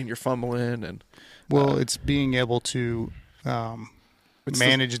thinking and you're fumbling, and Well, it's being able to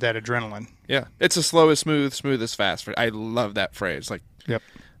manage that adrenaline. yeah, it's a slow is smooth, smooth is fast. I love that phrase. Like, Yep.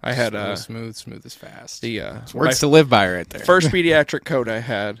 I had smooth is fast. the Words to live by right there. first pediatric code I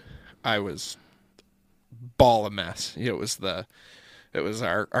had, I was ball a mess. It was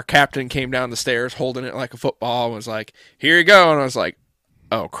our captain came down the stairs holding it like a football and was like, "Here you go," and I was like,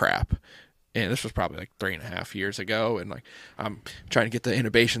 "Oh crap." And this was probably like 3.5 years ago, and like I'm trying to get the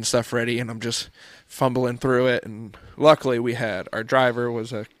intubation stuff ready, and I'm just fumbling through it. And luckily, our driver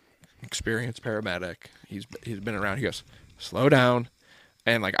was a experienced paramedic. He's been around. He goes, "Slow down,"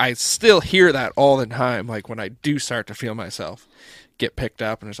 and like I still hear that all the time. Like when I do start to feel myself get picked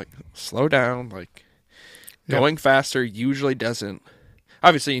up, and it's like, "Slow down." Like going faster usually doesn't.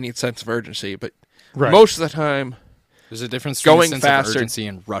 Obviously, you need sense of urgency, but most of the time, there's a difference between going sense faster of urgency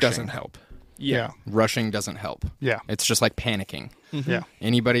and rushing. doesn't help. Yeah. Rushing doesn't help. Yeah. It's just like panicking. Yeah.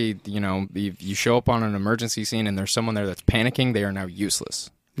 Anybody, if you show up on an emergency scene and there's someone there that's panicking, they are now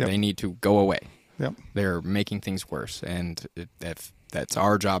useless. Yep. They need to go away. Yep. They're making things worse, and if that's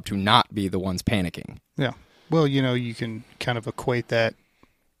our job to not be the ones panicking. Yeah. Well, you can kind of equate that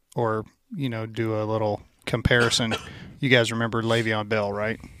or, do a little comparison. You guys remember Le'Veon Bell,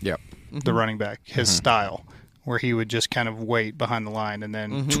 right? Yep. The running back, his style, where he would just kind of wait behind the line and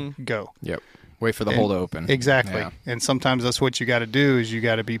then go. Yep. Wait for the hole to open. Exactly. Yeah. And sometimes that's what you got to do is you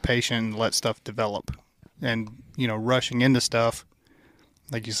got to be patient and let stuff develop. And, rushing into stuff,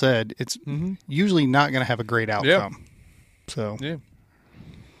 like you said, it's usually not going to have a great outcome. So, Yeah.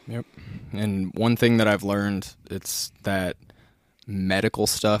 Yep. And one thing that I've learned, it's that medical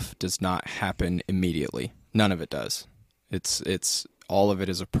stuff does not happen immediately. None of it does. It's all of it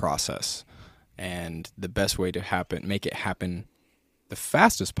is a process. And the best way to make it happen the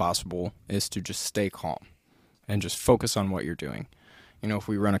fastest possible is to just stay calm and just focus on what you're doing. If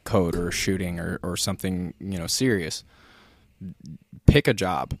we run a code or a shooting or something, serious, pick a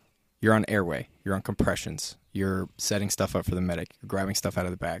job. You're on airway. You're on compressions. You're setting stuff up for the medic. You're grabbing stuff out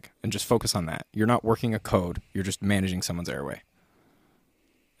of the bag. And just focus on that. You're not working a code. You're just managing someone's airway.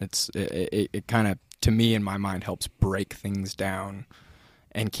 It kind of, to me, in my mind, helps break things down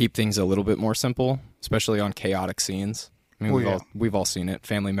and keep things a little bit more simple, especially on chaotic scenes. I mean, we've all seen it.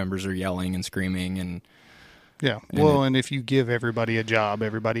 Family members are yelling and screaming, and Yeah. Well, and if you give everybody a job,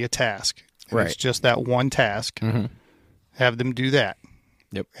 everybody a task, and Right. it's just that one task, have them do that.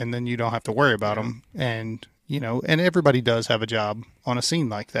 Yep. And then you don't have to worry about them. And, and everybody does have a job on a scene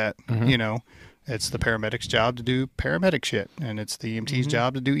like that. It's the paramedic's job to do paramedic shit, and it's the EMT's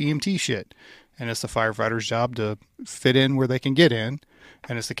job to do EMT shit, and it's the firefighter's job to fit in where they can get in,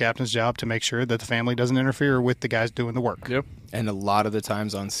 and it's the captain's job to make sure that the family doesn't interfere with the guys doing the work. Yep. And a lot of the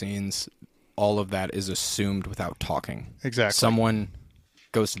times on scenes, all of that is assumed without talking. Exactly. Someone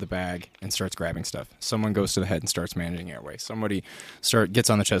goes to the bag and starts grabbing stuff. Someone goes to the head and starts managing airway. Somebody gets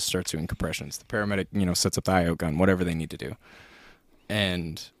on the chest, starts doing compressions. The paramedic, sets up the IO gun, whatever they need to do.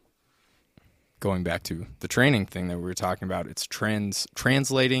 And going back to the training thing that we were talking about, it's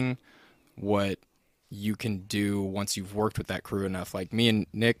translating what you can do once you've worked with that crew enough. Like me and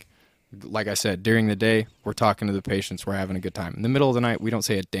Nick, like I said, during the day, we're talking to the patients, we're having a good time. In the middle of the night, we don't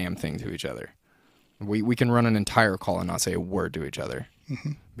say a damn thing to each other. We can run an entire call and not say a word to each other.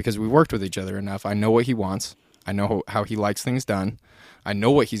 Because we worked with each other enough. I know what he wants. I know how he likes things done. I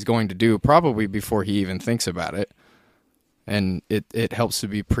know what he's going to do probably before he even thinks about it. And it helps to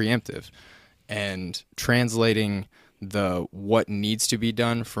be preemptive. And translating the what needs to be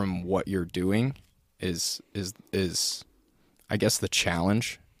done from what you're doing is I guess the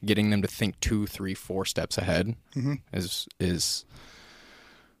challenge. Getting them to think 2, 3, 4 steps ahead is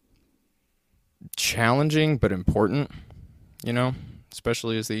challenging but important,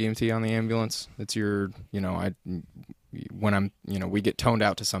 especially as the EMT on the ambulance. It's your, we get toned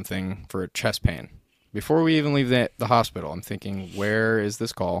out to something for a chest pain. Before we even leave the hospital, I'm thinking, where is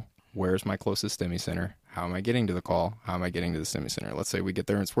this call? Where's my closest STEMI center? How am I getting to the call? How am I getting to the STEMI center? Let's say we get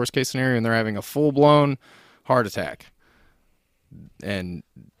there and it's worst case scenario and they're having a full-blown heart attack. And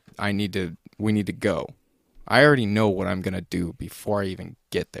we need to go. I already know what I'm going to do before I even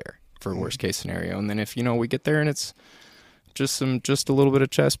get there for worst case scenario. And then if, we get there and it's just a little bit of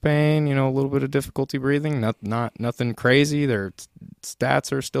chest pain, a little bit of difficulty breathing, not nothing crazy. Their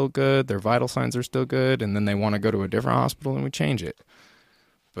stats are still good. Their vital signs are still good. And then they want to go to a different hospital and we change it.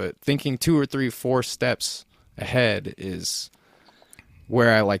 But thinking 2 or 3, 4 steps ahead is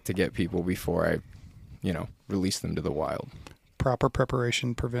where I like to get people before I, release them to the wild. Proper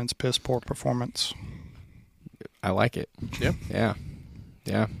preparation prevents piss poor performance. I like it. Yep. Yeah.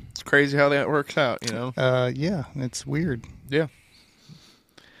 Yeah. It's crazy how that works out, Yeah, it's weird. Yeah.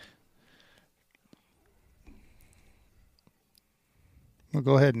 Well,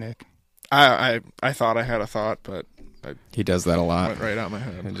 go ahead, Nick. I thought I had a thought, but He does that a lot. went right out my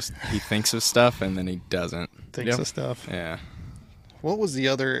head. And he thinks of stuff and then he doesn't. Thinks of stuff. Yeah. What was the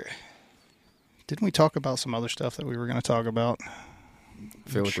other... Didn't we talk about some other stuff that we were going to talk about? I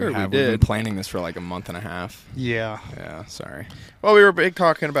feel like sure we We've did. been planning this for like a month and a half. Yeah. Yeah, sorry. Well, we were big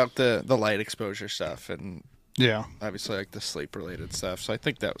talking about the light exposure stuff and Yeah. obviously like the sleep related stuff. So I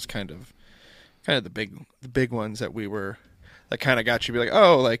think that was kind of the big ones that we were that kind of got you to be like,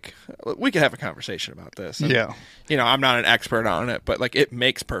 oh, like we could have a conversation about this. And, Yeah. I'm not an expert on it, but like it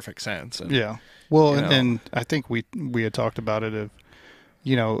makes perfect sense. And, Yeah. Well, you know. and I think we had talked about it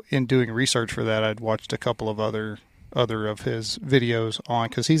in doing research for that, I'd watched a couple of other of his videos on,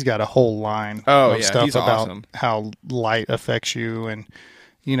 because he's got a whole line of stuff he's about awesome. how light affects you and,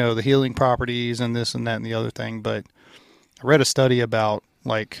 the healing properties and this and that and the other thing. But I read a study about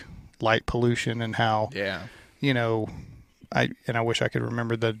like light pollution and how, Yeah. I wish I could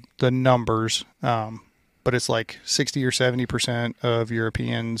remember the numbers, but it's like 60 or 70% of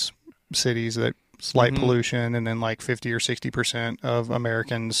Europeans cities that light pollution, and then like 50 or 60% of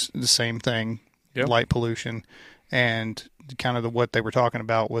Americans the same thing, Yep. light pollution. And kind of what they were talking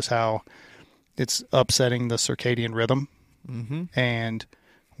about was how it's upsetting the circadian rhythm, and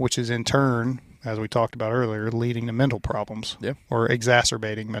which is in turn, as we talked about earlier, leading to mental problems, or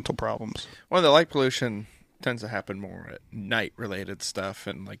exacerbating mental problems. Well, the light pollution tends to happen more at night related stuff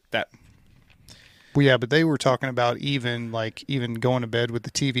and like that. Well, yeah, but they were talking about even going to bed with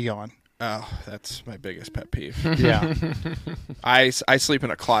the TV on. Oh, that's my biggest pet peeve. Yeah. I sleep in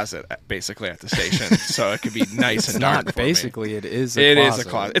a closet basically at the station, so it could be nice and dark. Not for me. basically, it is It a is closet. a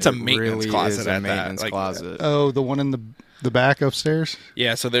closet. It's a It maintenance really closet is at a that. maintenance Like, closet. Oh, the one in the back upstairs?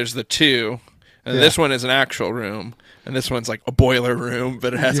 Yeah, so there's the two, and Yeah. this one is an actual room, and this one's like a boiler room,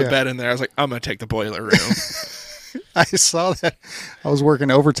 but it has a Yeah. bed in there. I was like, I'm going to take the boiler room. I saw that. I was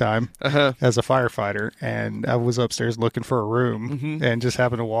working overtime Uh-huh. as a firefighter, and I was upstairs looking for a room, and just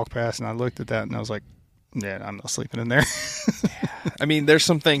happened to walk past, and I looked at that, and I was like, yeah, I'm not sleeping in there. I mean, there's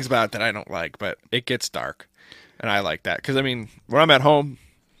some things about it that I don't like, but it gets dark, and I like that. Because, I mean, when I'm at home,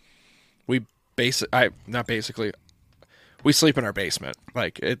 we sleep in our basement.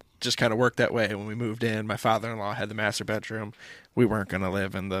 Like, it just kind of worked that way. When we moved in, my father-in-law had the master bedroom. We weren't going to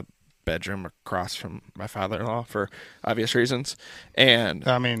live in the bedroom across from my father-in-law for obvious reasons. And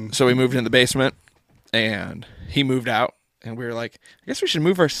so we moved in the basement, and he moved out, and we were like, I guess we should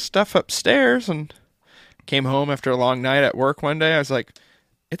move our stuff upstairs. And came home after a long night at work one day. I was like,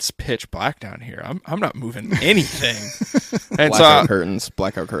 it's pitch black down here. I'm not moving anything. And blackout curtains.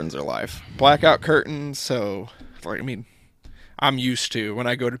 Blackout curtains are life. Blackout curtains. So, like, I mean, I'm used to when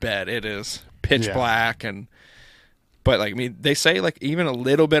I go to bed, it is pitch black. But like, I mean, they say like even a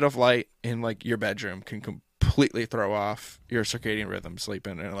little bit of light in like your bedroom can completely throw off your circadian rhythm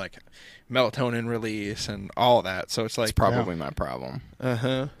sleeping, and like melatonin release and all that. So it's like, it's probably my problem.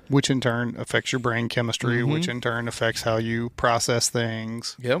 Which in turn affects your brain chemistry, which in turn affects how you process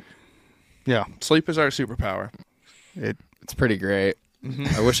things. Yep. Yeah. Sleep is our superpower. It's pretty great.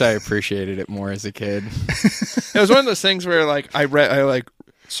 I wish I appreciated it more as a kid. It was one of those things where like I like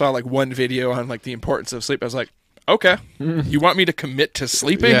saw like one video on like the importance of sleep. I was like, okay, you want me to commit to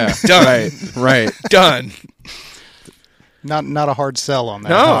sleeping? Yeah, done. Right. Done. Not a hard sell on that.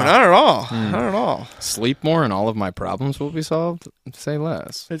 No, not at all. Not at all. Sleep more and all of my problems will be solved? Say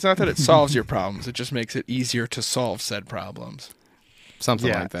less. It's not that it solves your problems. It just makes it easier to solve said problems.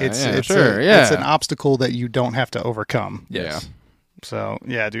 Something like that. It's It's an obstacle that you don't have to overcome. Yes. Yeah. So,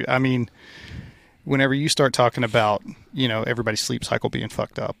 yeah, dude, I mean, whenever you start talking about, everybody's sleep cycle being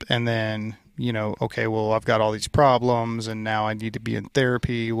fucked up, and then, okay, well, I've got all these problems, and now I need to be in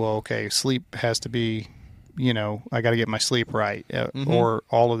therapy. Well, okay, sleep has to be, I got to get my sleep right. Or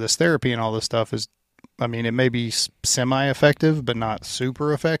all of this therapy and all this stuff is, I mean, it may be semi-effective, but not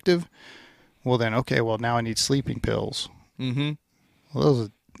super effective. Well, then, okay, well, now I need sleeping pills. Mm-hmm.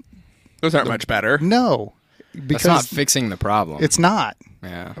 Well, those aren't much better. No. Because that's not fixing the problem. It's not.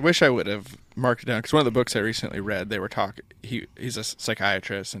 Yeah. I wish I would have marked it down, because one of the books I recently read, they were talking. He's a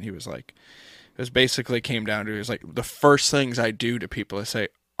psychiatrist, and he was like, it was basically came down to, it was like the first things I do to people is say,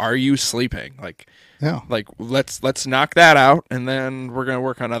 "Are you sleeping?" Like, yeah, like let's knock that out, and then we're gonna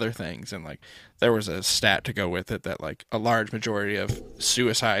work on other things. And like, there was a stat to go with it that like a large majority of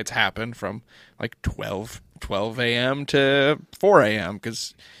suicides happen from like 12 a.m. to 4 a.m.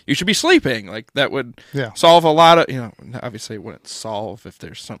 because you should be sleeping. Like, that would solve a lot of, obviously it wouldn't solve if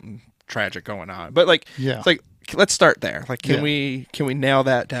there's something tragic going on. But like, it's like, let's start there. Like, can we nail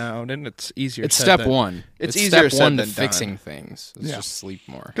that down? And it's easier. It's step one. It's easier step one than to fixing things. It's just sleep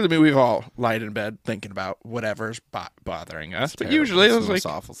more. Because I mean, we've all lied in bed thinking about whatever's bothering us. But usually it's it was the like,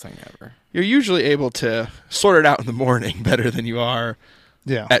 most awful thing ever. You're usually able to sort it out in the morning better than you are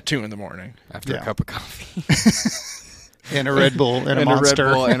at 2 a.m. after a cup of coffee. And a Red Bull and a Monster. A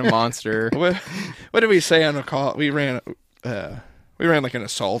Red Bull and a Monster. What did we say on a call? We ran like an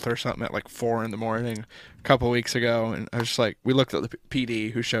assault or something at like 4 a.m. a couple weeks ago, and I was just like, we looked at the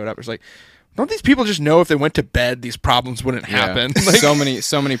PD who showed up. It was like, don't these people just know if they went to bed these problems wouldn't happen? Like, so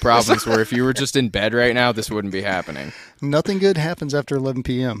many problems where if you were just in bed right now, this wouldn't be happening. Nothing good happens after 11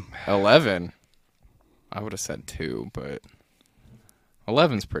 p.m. 11? I would have said 2, but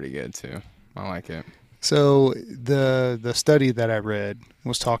 11's pretty good too. I like it. So the study that I read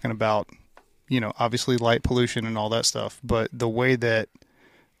was talking about, obviously light pollution and all that stuff, but the way that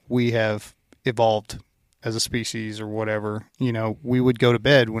we have evolved as a species or whatever, we would go to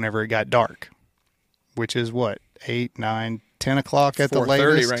bed whenever it got dark, which is what, 8, 9, 10 o'clock at the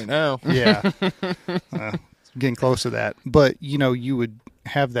latest? 4:30 right now. Yeah. Getting close to that. But, you would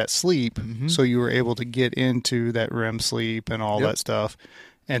have that sleep, so you were able to get into that REM sleep and all that stuff.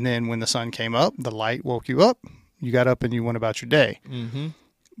 And then when the sun came up, the light woke you up. You got up and you went about your day. Mm-hmm.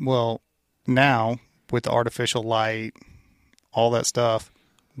 Well, now with the artificial light, all that stuff,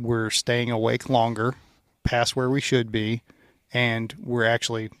 we're staying awake longer, past where we should be, and we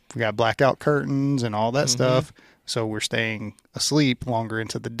got blackout curtains and all that stuff. So we're staying asleep longer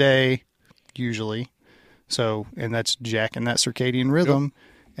into the day, usually. So, and that's jacking that circadian rhythm.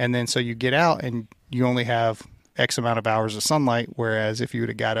 And then so you get out and you only have X amount of hours of sunlight, whereas if you would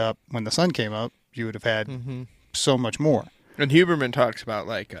have got up when the sun came up, you would have had so much more. And Huberman talks about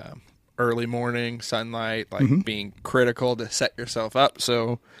like early morning sunlight, like being critical to set yourself up.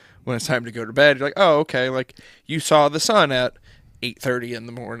 So when it's time to go to bed, you're like, oh, okay, like you saw the sun at 8:30 in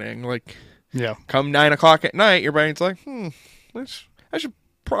the morning. Like, come 9 o'clock at night, your brain's like, I should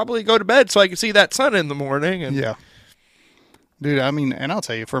probably go to bed so I can see that sun in the morning. And dude, I mean, and I'll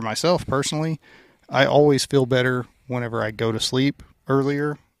tell you, for myself personally, I always feel better whenever I go to sleep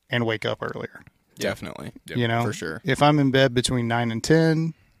earlier and wake up earlier. Definitely. For sure. If I'm in bed between 9 and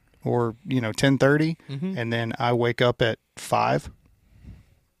 10 or, 10:30 and then I wake up at 5,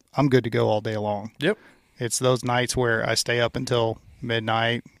 I'm good to go all day long. Yep. It's those nights where I stay up until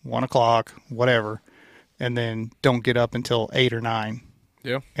midnight, 1 o'clock, whatever, and then don't get up until 8 or 9.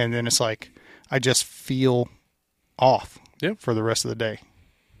 Yeah. And then it's like I just feel off Yeah. for the rest of the day.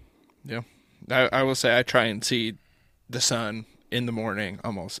 Yeah. I will say I try and see the sun in the morning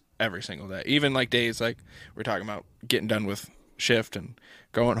almost every single day. Even like days like we're talking about getting done with shift and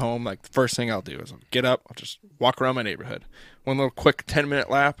going home, like the first thing I'll do is I'll get up, I'll just walk around my neighborhood. One little quick 10-minute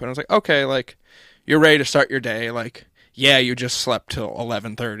lap, and I was like, okay, like you're ready to start your day. Like, yeah, you just slept till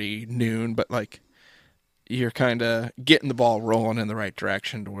 11:30 noon, but like you're kind of getting the ball rolling in the right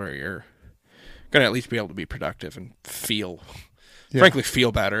direction to where you're going to at least be able to be productive and frankly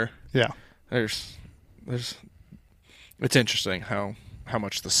feel better. Yeah. There's it's interesting how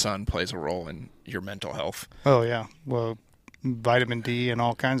much the sun plays a role in your mental health. Oh, yeah. Well, vitamin D and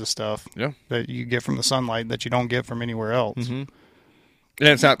all kinds of stuff that you get from the sunlight that you don't get from anywhere else. Mm-hmm. And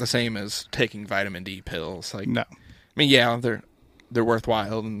it's not the same as taking vitamin D pills. Like, no. I mean, yeah, they're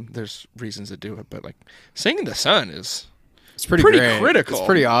worthwhile and there's reasons to do it, but like seeing the sun is pretty great. Critical. It's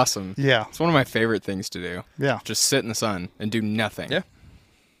pretty awesome. Yeah. It's one of my favorite things to do. Yeah. Just sit in the sun and do nothing. Yeah.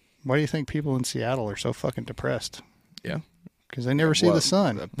 Why do you think people in Seattle are so fucking depressed? Yeah. Because they never see the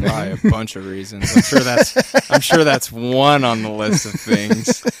sun. Probably a bunch of reasons. I'm sure that's one on the list of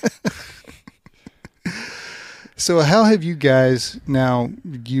things. So how have you guys now?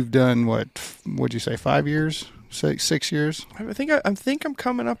 You've done what'd you say? 5 years? 6 years? I think I'm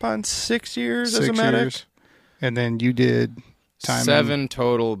coming up on 6 years as a 6 medic. years. And then you did time 7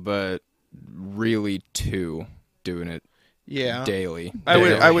 total, but really 2 doing it daily. I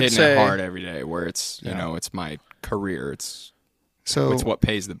would hitting say it hard every day. Where it's it's my career. It's what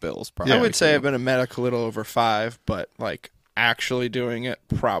pays the bills. Probably. I would say I've been a medic a little over 5, but like actually doing it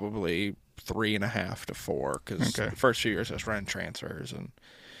probably 3.5 to 4. Because the first few years I was running transfers, and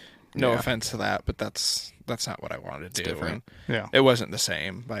no offense to that, but that's not what I wanted to do. Different. And it wasn't the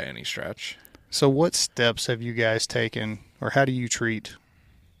same by any stretch. So what steps have you guys taken, or how do you treat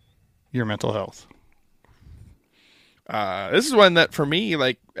your mental health? This is one that for me,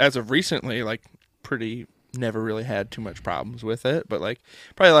 like as of recently, like pretty never really had too much problems with it, but like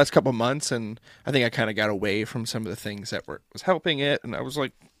probably the last couple months, and I think I kind of got away from some of the things that was helping it, and I was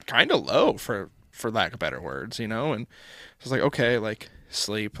like kind of low for lack of better words, and I was like, okay, like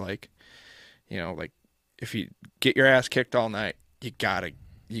sleep, like like if you get your ass kicked all night, you gotta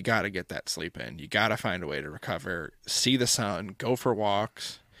get that sleep in. You gotta find a way to recover, see the sun, go for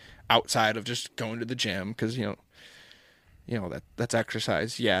walks outside of just going to the gym, because that's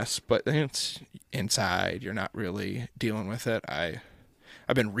exercise, yes, but it's inside. You're not really dealing with it. I've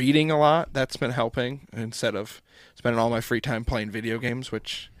been reading a lot. That's been helping instead of spending all my free time playing video games,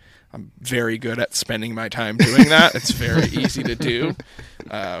 which I'm very good at spending my time doing that. It's very easy to do.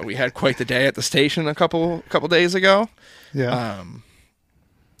 We had quite the day at the station a couple days ago. Yeah.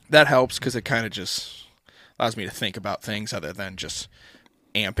 That helps because it kind of just allows me to think about things other than just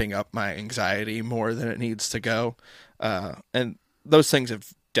amping up my anxiety more than it needs to go. And those things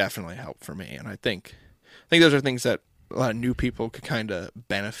have definitely helped for me. And I think those are things that a lot of new people could kind of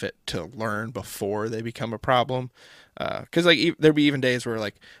benefit to learn before they become a problem. Because like there'd be even days where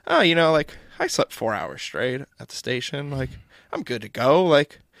like, oh, like I slept 4 hours straight at the station. Like I'm good to go.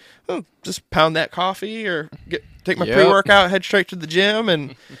 Like, just pound that coffee or take my pre-workout, head straight to the gym,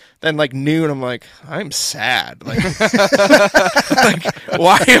 and then like noon, I'm like, I'm sad. Like, like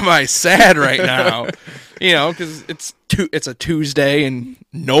why am I sad right now? Because it's a Tuesday and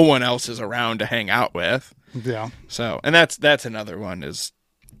no one else is around to hang out with. Yeah. So, and that's another one is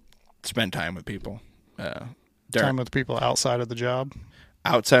spend time with people. Time with people outside of the job.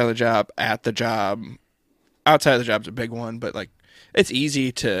 Outside of the job, at the job. Outside of the job's a big one, but like it's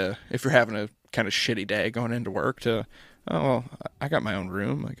easy to, if you're having a kind of shitty day going into work, to, oh, well, I got my own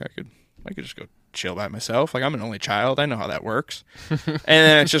room. Like I could just go chill by myself. Like I'm an only child. I know how that works. And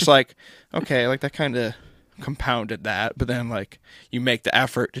then it's just like, okay, like that kind of compounded that. But then like you make the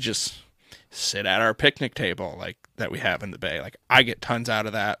effort to just sit at our picnic table, like that we have in the bay. Like I get tons out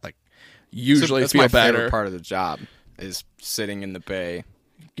of that. Like usually that's feel my better. Favorite part of the job is sitting in the bay.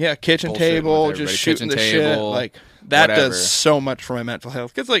 Yeah, kitchen table, just shooting the shit. Like that does so much for my mental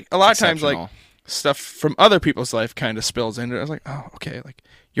health. Because like a lot of times, like stuff from other people's life kind of spills into it. I was like, oh, okay, like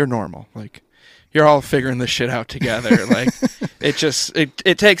you're normal. Like you're all figuring this shit out together. Like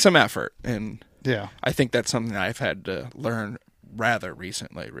it takes some effort, and yeah, I think that's something I've had to learn rather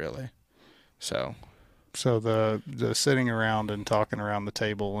recently, really. So the sitting around and talking around the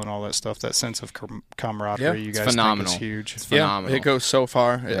table and all that stuff, that sense of camaraderie, you guys phenomenal. think is huge. It's phenomenal. Yeah, it goes so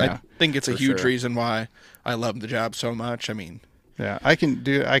far. Yeah, I think it's a huge sure. reason why I love the job so much. I mean, Yeah, I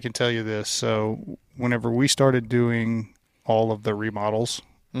can tell you this. So whenever we started doing all of the remodels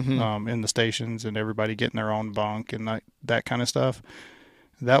in the stations and everybody getting their own bunk and that kind of stuff,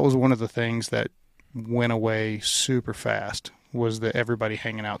 that was one of the things that went away super fast, was that everybody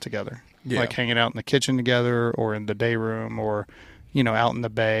hanging out together. Yeah. Like hanging out in the kitchen together or in the day room or, out in the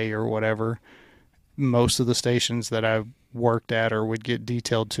bay or whatever. Most of the stations that I worked at or would get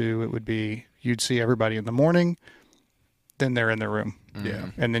detailed to, it would be you'd see everybody in the morning, then they're in their room.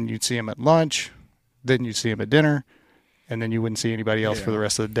 Yeah. And then you'd see them at lunch, then you'd see them at dinner, and then you wouldn't see anybody else for the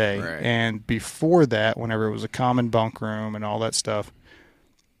rest of the day. Right. And before that, whenever it was a common bunk room and all that stuff,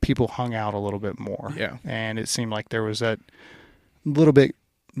 people hung out a little bit more. Yeah. And it seemed like there was that little bit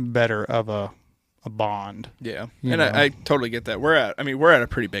better of a bond. Yeah. You And know? I totally get that. We're at a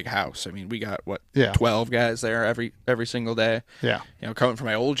pretty big house. I mean, we got 12 guys there every single day. Yeah. Coming from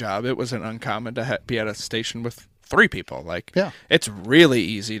my old job, it wasn't uncommon to be at a station with 3 people. Like, Yeah. it's really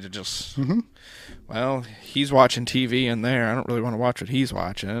easy to just, well, he's watching TV in there. I don't really want to watch what he's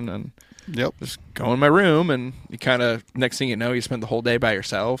watching, and Yep. just go in my room, and you kind of, next thing you know, you spend the whole day by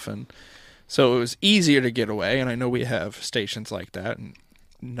yourself. And so it was easier to get away. And I know we have stations like that, and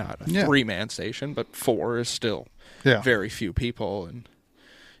not a 3-man station, but 4 is still very few people. And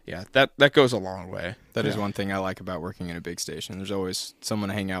yeah, that goes a long way. That is one thing I like about working in a big station. There's always someone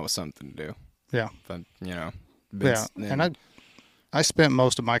to hang out with, something to do. Yeah. But, And I spent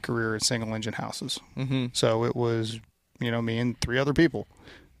most of my career in single engine houses. Mm-hmm. So it was, me and 3 other people.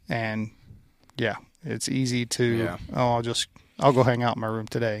 And it's easy to, I'll go hang out in my room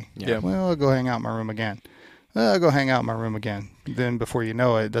today. Yeah. Well, I'll go hang out in my room again. I'll go hang out in my room again. Then before you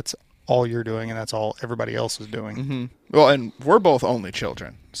know it, that's all you're doing, and that's all everybody else is doing. Mm-hmm. Well, and we're both only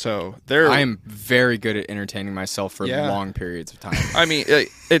children, so I am very good at entertaining myself for long periods of time. I mean,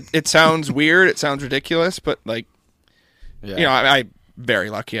 it sounds weird, it sounds ridiculous, but I'm very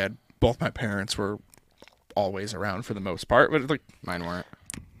lucky. Both my parents were always around for the most part, but mine weren't.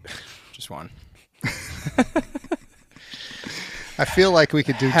 Just one. I feel like we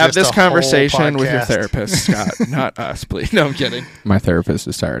could have this conversation with your podcast. therapist, Scott, not us, please. No, I'm kidding. My therapist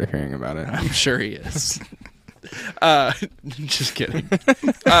is tired of hearing about it. I'm sure he is. Just kidding.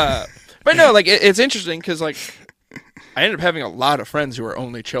 But no, it's interesting because I ended up having a lot of friends who are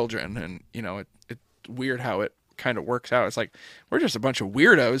only children, and it's weird how it kind of works out. It's like we're just a bunch of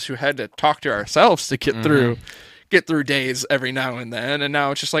weirdos who had to talk to ourselves to get through days every now and then, and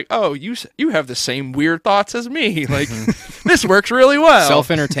now it's just like, oh, you have the same weird thoughts as me. Like this works really well.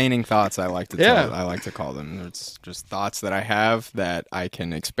 Self-entertaining thoughts, I like to call them. It's just thoughts that I have that I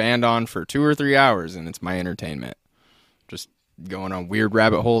can expand on for 2 or 3 hours, and it's my entertainment. Just going on weird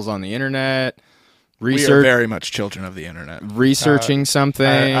rabbit holes on the internet. We are very much children of the internet. Researching something.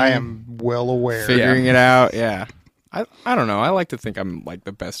 I am well aware. Figuring it out. Yeah. I don't know. I like to think I'm like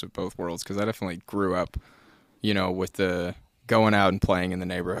the best of both worlds, because I definitely grew up with the going out and playing in the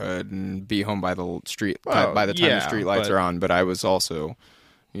neighborhood and be home by the street by the time the street lights are on. But I was also,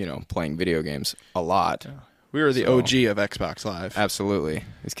 playing video games a lot. We were the OG of Xbox Live. Absolutely.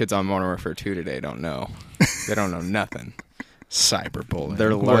 These kids on Modern Warfare 2 today don't know. They don't know nothing. Cyberbullying.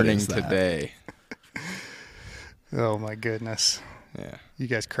 They're learning today. Oh my goodness. Yeah. You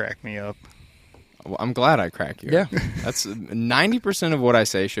guys crack me up. Well, I'm glad I crack you. Yeah. That's 90% of what I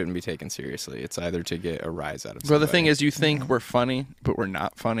say shouldn't be taken seriously. It's either to get a rise out of somebody. Well, the thing is, you think we're funny, but we're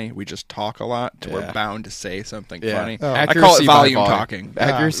not funny. We just talk a lot, so we're bound to say something funny. Oh. I call it volume talking.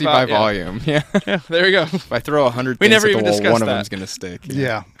 Accuracy by volume. Yeah. Yeah, there we go. If I throw 100 We things never at even the wall, discussed one of that. them's going to stick.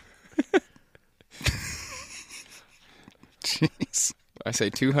 Yeah. Jeez. I say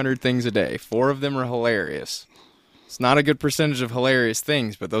 200 things a day. 4 of them are hilarious. It's not a good percentage of hilarious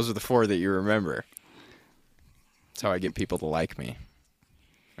things, but those are the 4 that you remember. That's how I get people to like me.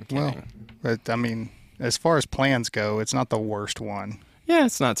 I'm kidding. Well, but I mean, as far as plans go, it's not the worst one. Yeah,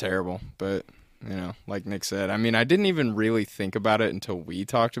 it's not terrible, but like Nick said, I mean, I didn't even really think about it until we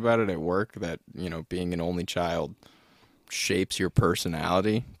talked about it at work, that, being an only child shapes your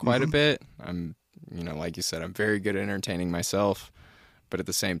personality quite a bit. I'm, like you said, I'm very good at entertaining myself, but at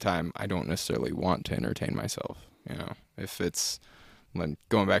the same time, I don't necessarily want to entertain myself. If it's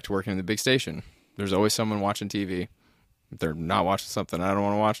going back to working in the big station, there's always someone watching TV. If they're not watching something I don't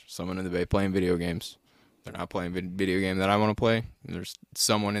want to watch, someone in the bay playing video games. They're not playing a video game that I want to play. There's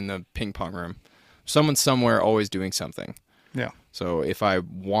someone in the ping pong room. Someone somewhere always doing something. Yeah. So if I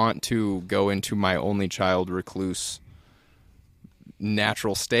want to go into my only child recluse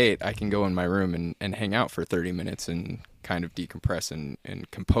natural state, I can go in my room and hang out for 30 minutes and kind of decompress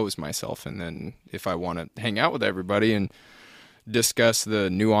and compose myself. And then if I want to hang out with everybody and discuss the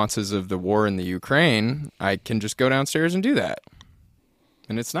nuances of the war in the Ukraine, I can just go downstairs and do that.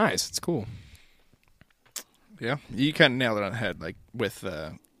 and it's nice. It's cool. Yeah, you kind of nailed it on the head, like with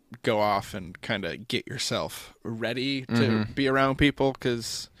go off and kind of get yourself ready to be around people,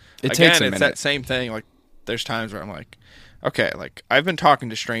 because It takes a it's minute. that same thing. Like there's times where I'm like, okay, like I've been talking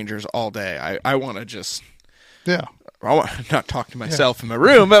to strangers all day. I want to just I want to not talk to myself in my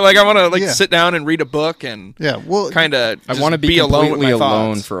room, but like I want to sit down and read a book and kind of I want to be alone with completely my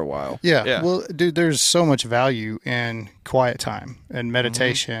alone thoughts. for a while. Yeah. Well, dude, there's so much value in quiet time and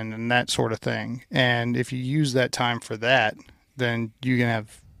meditation and that sort of thing. And if you use that time for that, then you can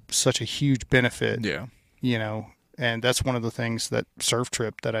have such a huge benefit. Yeah. You know, and that's one of the things that surf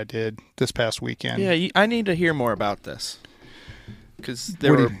trip that I did this past weekend. Yeah, I need to hear more about this, because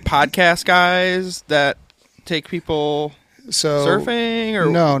there were podcast guys that take people surfing, or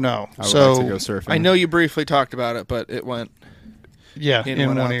no. I would like to go surfing. I know you briefly talked about it, but it went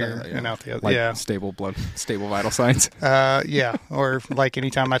in one ear the, and out the other. Like stable vital signs. Or like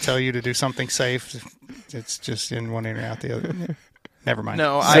anytime I tell you to do something safe, it's just in one ear and out the other. Never mind.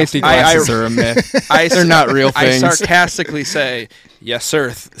 No, Safety glasses are a myth. They're not real things. I sarcastically say, "Yes,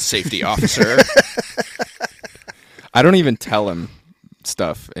 sir, safety officer." I don't even tell him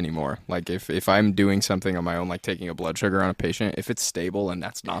stuff anymore. Like if I'm doing something on my own, like taking a blood sugar on a patient, if it's stable and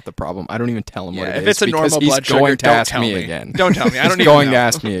that's not the problem, I don't even tell him what it is. If it's a normal he's blood going sugar, to don't ask tell me me again. Don't tell me. I don't He's even going know. to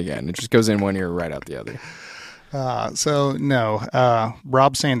ask me again. It just goes in one ear, right out the other.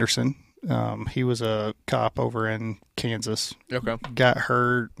 Rob Sanderson, he was a cop over in Kansas. Okay. Got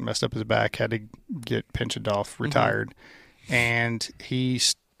hurt, messed up his back, had to get pensioned off, retired. And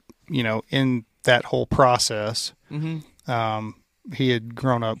he's, in that whole process, he had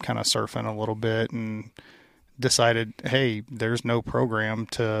grown up kind of surfing a little bit and decided, hey, there's no program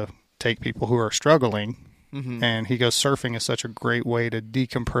to take people who are struggling. And he goes, surfing is such a great way to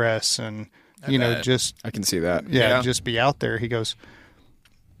decompress and, just... I can see that. Yeah, just be out there. He goes,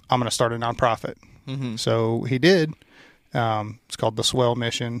 I'm going to start a nonprofit. So he did. It's called the Swell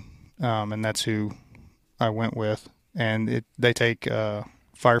Mission, and that's who I went with. And they take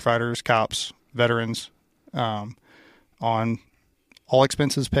firefighters, cops, veterans on all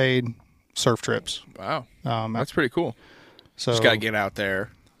expenses paid surf trips. Wow. That's pretty cool. So just got to get out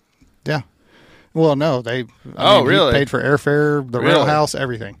there. Yeah. Well, no, they really? he paid for airfare, the rail house,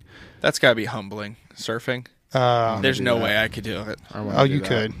 everything. That's got to be humbling, surfing. There's no way I could do it. You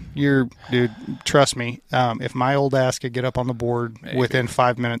could. Dude, trust me. If my old ass could get up on the board within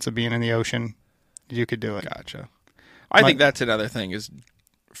 5 minutes of being in the ocean, you could do it. Gotcha. I think that's another thing is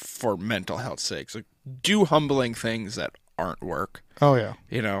for mental health's sake. Like, do humbling things that aren't work. Oh, yeah.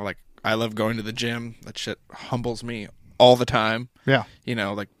 Like I love going to the gym. That shit humbles me all the time. Yeah.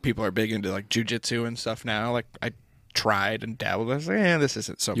 Like people are big into like jujitsu and stuff now. Like I tried and dabbled. I was like, this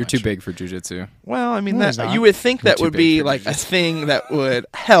isn't so You're much. too big for jujitsu. Well, I mean, No, it's not. you would think You're that too would big be for like a jujitsu. thing that would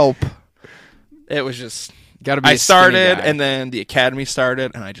help. It was just Got to be. I a skinny started, guy. and then the academy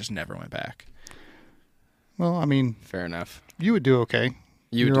started, and I just never went back. Well, I mean, Fair enough. you would do okay.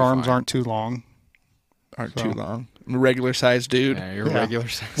 You would Your do arms fine. aren't too long. Aren't too long. I'm a regular sized dude. Yeah, you're Yeah. regular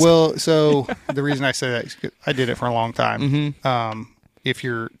size. Well, so the reason I say that is 'cause I did it for a long time. Mm-hmm. If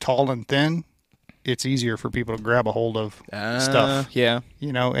you're tall and thin, it's easier for people to grab a hold of stuff. Yeah.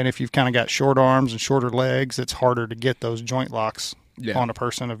 And if you've kind of got short arms and shorter legs, it's harder to get those joint locks Yeah. on a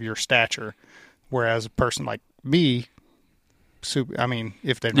person of your stature. Whereas a person like me,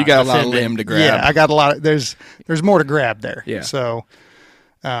 if they're You not got a lot of defending- limb to grab. Yeah, I got a lot of. There's more to grab there. Yeah. So,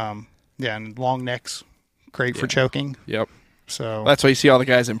 and long necks, great for choking. Yep. So That's why you see all the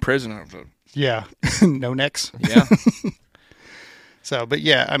guys in prison. yeah, no necks. Yeah. So, but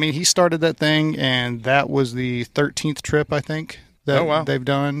yeah, he started that thing, and that was the 13th trip, I think, that they've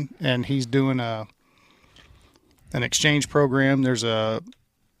done. And he's doing an exchange program. There's a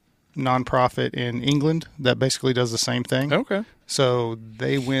nonprofit in England that basically does the same thing. Okay. So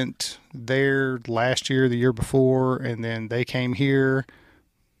they went there last year, the year before, and then they came here,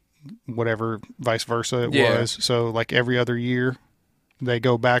 whatever, vice versa it was. So like every other year, they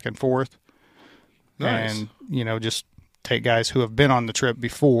go back and forth. Nice. And, just take guys who have been on the trip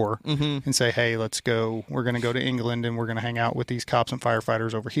before Mm-hmm. and say, hey, let's go. We're going to go to England, and we're going to hang out with these cops and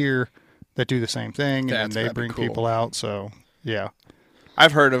firefighters over here that do the same thing. And then they bring people out. So, yeah.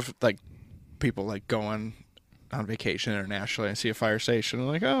 I've heard of like people like going on vacation internationally and see a fire station and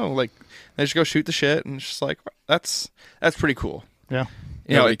like, they just go shoot the shit, and it's just like that's pretty cool. Yeah.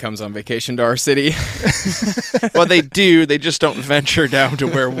 Nobody comes on vacation to our city. Well, they do. They just don't venture down to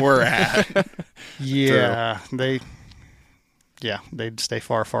where we're at. Yeah. They'd stay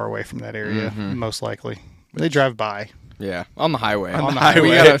far, far away from that area, most likely. They drive by. Yeah, on the highway. On the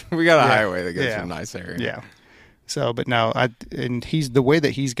highway. We got a highway that goes to a nice area. Yeah. So, but no, and he's the way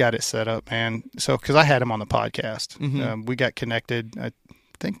that he's got it set up, man. So, because I had him on the podcast, we got connected. I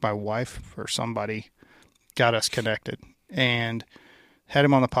think my wife or somebody got us connected and had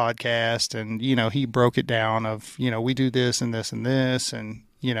him on the podcast. And, you know, he broke it down of, you know, we do this and this and this. And,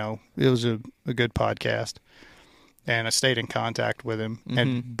 you know, it was a good podcast. And I stayed in contact with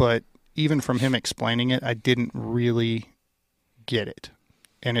him. But even from him explaining it, I didn't really get it.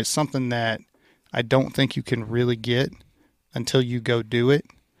 And it's something that I don't think you can really get until you go do it.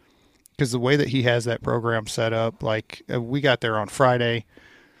 Because the way that he has that program set up, like we got there on Friday.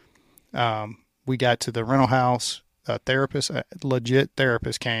 We got to the rental house. A legit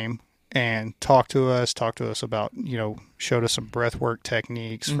therapist came and talked to us about, you know, showed us some breath work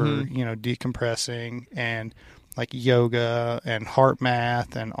techniques for, you know, decompressing and like yoga and heart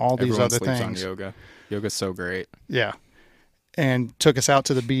math and all these other things. On yoga. Yoga's so great. Yeah. And took us out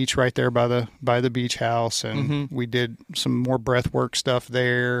to the beach right there by the beach house. And we did some more breath work stuff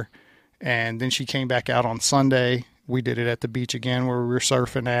there. And then she came back out on Sunday. We did it at the beach again where we were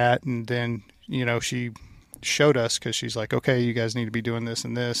surfing at. And then, you know, she showed us because she's like, okay, you guys need to be doing this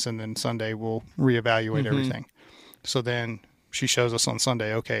and this. And then Sunday we'll reevaluate everything. So then she shows us on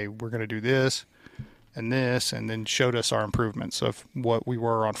Sunday, okay, we're going to do this and this, and then showed us our improvements of what we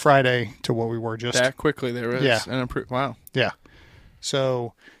were on Friday to what we were just that quickly. There was an improvement. Wow. Yeah.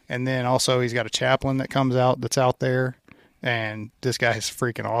 So, and then also he's got a chaplain that comes out that's out there, and this guy is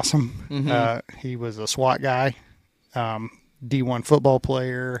freaking awesome. He was a SWAT guy, D1 football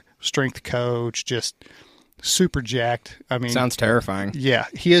player, strength coach, just super jacked. I mean, sounds terrifying. Yeah,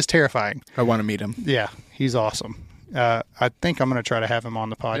 he is terrifying. I want to meet him. Yeah, he's awesome. I think I'm going to try to have him on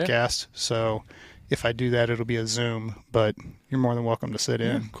the podcast. Yeah. So if I do that, it'll be a Zoom, but you're more than welcome to sit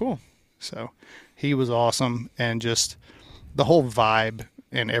in. Cool. So he was awesome, and just the whole vibe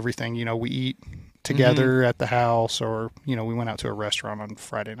and everything. You know, we eat together at the house, or, you know, we went out to a restaurant on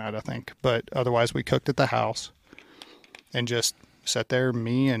Friday night, I think. But otherwise, we cooked at the house and just sat there,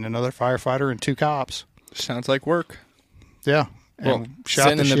 me and another firefighter and 2 cops. Sounds like work. Yeah. Well,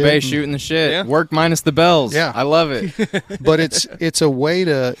 sitting in the bay shooting the shit. Yeah. Work minus the bells. Yeah. I love it. But it's a way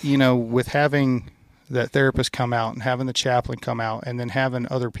to, you know, with having that therapist come out and having the chaplain come out and then having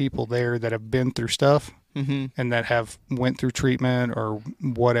other people there that have been through stuff and that have went through treatment or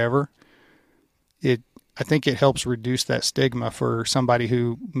whatever, I think it helps reduce that stigma for somebody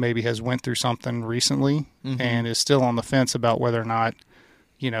who maybe has went through something recently and is still on the fence about whether or not,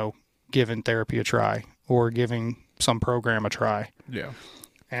 you know, giving therapy a try or giving some program a try. Yeah.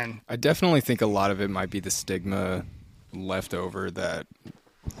 And I definitely think a lot of it might be the stigma left over that,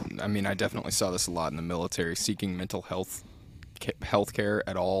 I mean, I definitely saw this a lot in the military. Seeking mental health care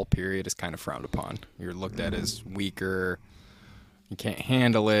at all, period, is kind of frowned upon. You're looked at as weaker, you can't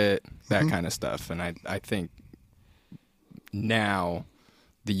handle it, that kind of stuff. And I think now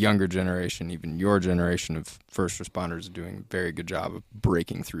the younger generation, even your generation of first responders, is doing a very good job of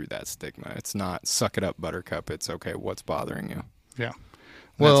breaking through that stigma. It's not suck it up, buttercup. It's okay, what's bothering you? Yeah.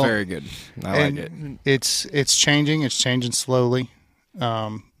 Well, that's very good. I like it. It's changing. It's changing slowly.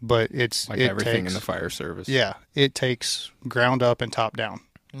 But it's like everything in the fire service. Yeah. It takes ground up and top down.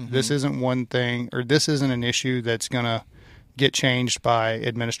 This isn't one thing, or this isn't an issue that's going to get changed by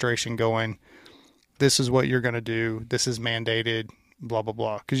administration going, this is what you're going to do. This is mandated, blah, blah,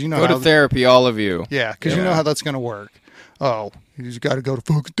 blah. Because you know, go to therapy, all of you. Yeah. Because you know how that's going to work. Oh, you just got to go to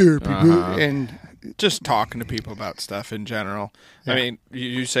fucking therapy. And just talking to people about stuff in general. Yeah. I mean,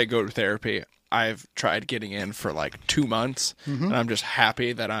 you say go to therapy. I've tried getting in for like 2 months, and I'm just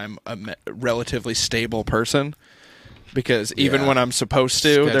happy that I'm a relatively stable person, because even when I'm supposed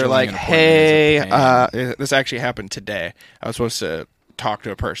to, they're like, hey, this actually happened today. I was supposed to talk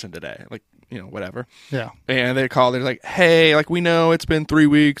to a person today, like, you know, whatever. Yeah. And they call, they're like, hey, like, we know it's been 3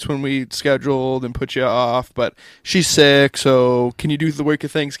 weeks when we scheduled and put you off, but she's sick, so can you do the week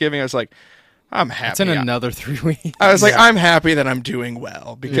of Thanksgiving? I was like, I'm happy. It's in another 3 weeks. I was like, I'm happy that I'm doing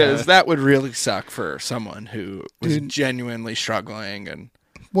well, because that would really suck for someone who was genuinely struggling. And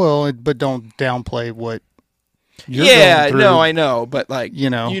well, but don't downplay what you're going through. No, I know, but like, you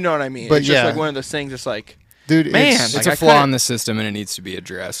know what I mean. But it's just like one of those things. It's like, dude, man, it's a flaw in the system, and it needs to be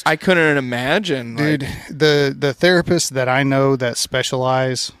addressed. I couldn't imagine, dude. Like, the therapists that I know that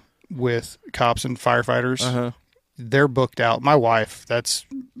specialize with cops and firefighters. They're booked out. My wife, that's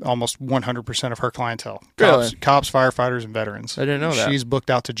almost 100% of her clientele. Cops, firefighters, and veterans. I didn't know that. She's booked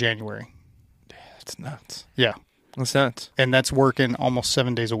out to January. That's nuts. Yeah. That's nuts. And that's working almost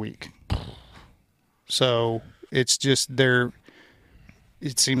 7 days a week. So it's just it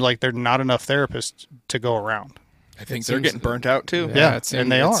seems like there are not enough therapists to go around. I think they're getting burnt out too. Yeah,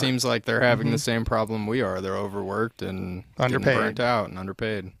 and they are. It seems like they're having the same problem we are. They're overworked and Underpaid. getting burnt out and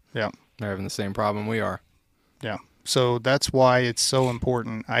underpaid. Yeah. They're having the same problem we are. Yeah. So that's why it's so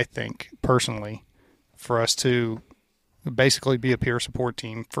important, I think, personally, for us to basically be a peer support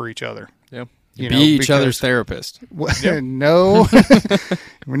team for each other. Yeah. You Be know, each because- other's therapist. No,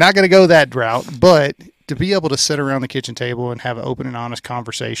 we're not going to go that route, but to be able to sit around the kitchen table and have an open and honest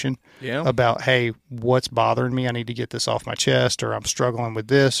conversation Yeah. about, hey, what's bothering me? I need to get this off my chest, or I'm struggling with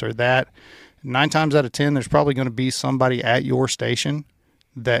this or that. 9 times out of 10, there's probably going to be somebody at your station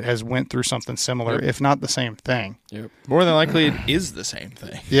that has went through something similar, Yep. if not the same thing. Yep. More than likely, it is the same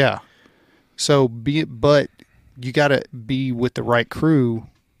thing. Yeah. So but you got to be with the right crew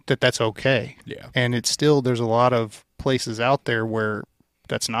that's okay. Yeah. And it's still, there's a lot of places out there where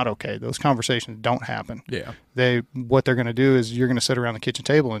that's not okay. Those conversations don't happen. Yeah. What they're going to do is you're going to sit around the kitchen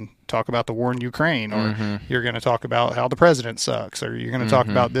table and talk about the war in Ukraine, or you're going to talk about how the president sucks, or you're going to talk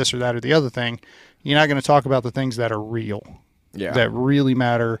about this or that or the other thing. You're not going to talk about the things that are real, that really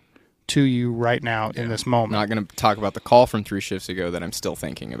matter to you right now in this moment. Not going to talk about the call from 3 shifts ago that I'm still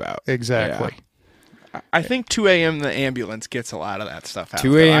thinking about. Exactly. I think 2 a.m. the ambulance gets a lot of that stuff out.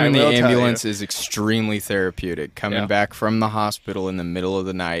 2 though. a.m. I in the will tell ambulance you. is extremely therapeutic. Coming back from the hospital in the middle of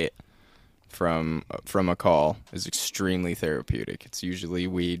the night from a call is extremely therapeutic. It's usually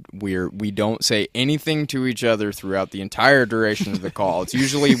we don't say anything to each other throughout the entire duration of the call. It's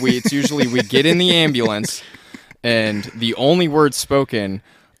usually we get in the ambulance and the only words spoken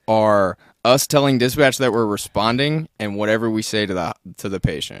are us telling dispatch that we're responding and whatever we say to the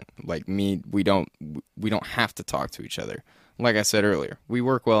patient. Like we don't have to talk to each other. Like I said earlier, we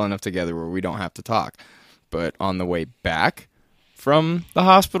work well enough together where we don't have to talk. But on the way back from the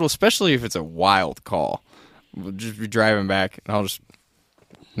hospital, especially if it's a wild call, we'll just be driving back and I'll just,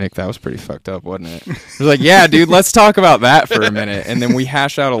 Nick, that was pretty fucked up, wasn't it? I was like, yeah, dude, let's talk about that for a minute. And then we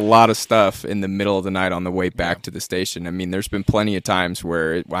hash out a lot of stuff in the middle of the night on the way back to the station. I mean, there's been plenty of times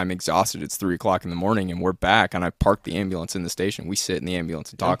where I'm exhausted. It's 3 o'clock in the morning and we're back and I parked the ambulance in the station. We sit in the ambulance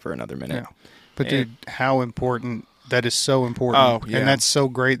and talk for another minute. Yeah. But dude, how important, that is so important. Oh, yeah. And that's so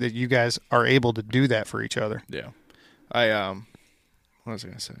great that you guys are able to do that for each other. Yeah. What was I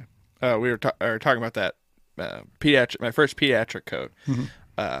going to say? We were talking about that pediatric, my first pediatric code.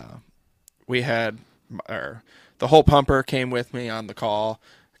 We had the whole pumper came with me on the call.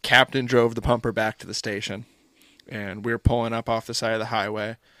 Captain drove the pumper back to the station, and we were pulling up off the side of the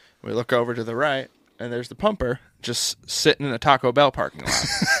highway. We look over to the right, and there's the pumper just sitting in a Taco Bell parking lot.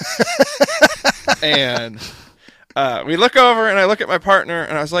 And we look over, and I look at my partner,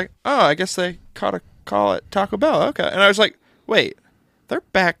 and I was like, "Oh, I guess they caught a call at Taco Bell." Okay, and I was like, "Wait, they're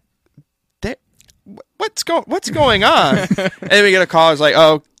back. What's going on?" And then we get a call. I was like,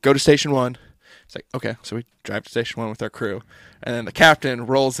 "Oh, go to station 1." It's like, okay, so we drive to station 1 with our crew, and then the captain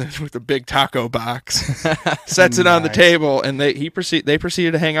rolls in with a big taco box, sets it on the table, and they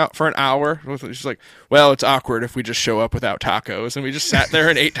proceeded to hang out for an hour. She's like, "Well, it's awkward if we just show up without tacos," and we just sat there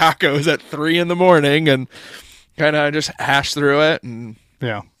and ate tacos at 3 a.m. and kind of just hashed through it, and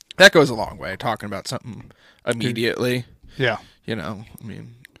Yeah. that goes a long way. Talking about something immediately, Yeah. you know, I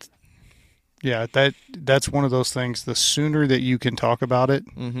mean. Yeah, that's one of those things. The sooner that you can talk about it,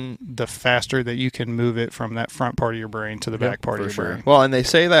 the faster that you can move it from that front part of your brain to the back part of your brain. Well, and they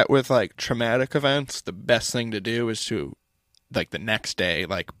say that with like traumatic events, the best thing to do is to, like the next day,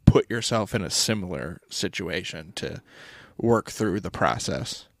 like put yourself in a similar situation to work through the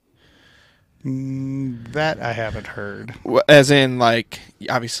process. That I haven't heard. As in, like,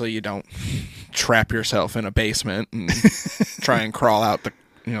 obviously you don't trap yourself in a basement and try and crawl out the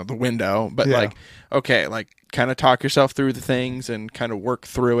window, but like, okay, like kind of talk yourself through the things and kind of work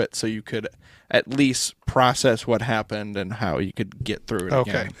through it so you could at least process what happened and how you could get through it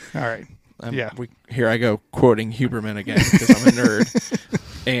Okay. again. All right. Here I go quoting Huberman again because I'm a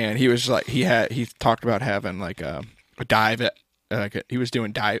nerd. And he was like, he talked about having like a dive at, he was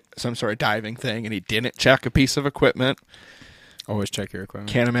doing some sort of diving thing and he didn't check a piece of equipment. Always check your equipment.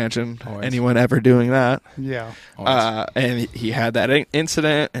 Can't imagine anyone ever doing that. Yeah. And he had that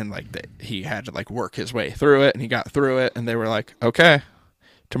incident, and like he had to like work his way through it, and he got through it. And they were like, "Okay,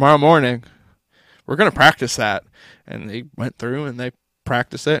 tomorrow morning, we're gonna practice that." And they went through and they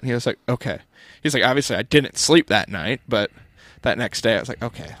practiced it. And he was like, "Okay." He's like, "Obviously, I didn't sleep that night, but that next day, I was like,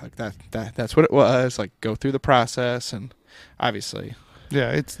 okay, like that's what it was. Like, go through the process, and obviously,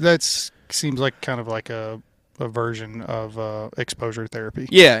 yeah, that seems like kind of like a version of exposure therapy.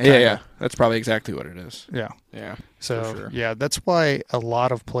 Yeah. That's probably exactly what it is. Yeah. So sure. yeah, that's why a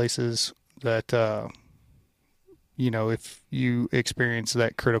lot of places that if you experience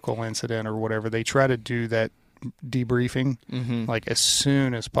that critical incident or whatever, they try to do that debriefing, like as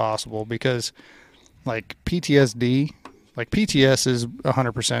soon as possible, because like PTSD, like PTS is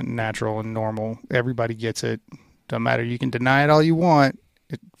 100% natural and normal. Everybody gets it. Don't matter. You can deny it all you want.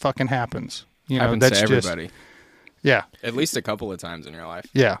 It fucking happens. You know, Happens that's to everybody. Yeah. At least a couple of times in your life.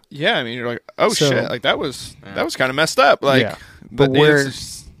 Yeah. Yeah, I mean, you're like, oh So- shit, like that was kind of messed up. Like, Yeah. But but where-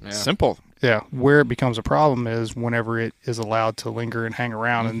 it's just simple. Yeah. Where it becomes a problem is whenever it is allowed to linger and hang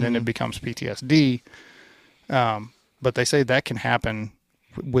around, and then it becomes PTSD. But they say that can happen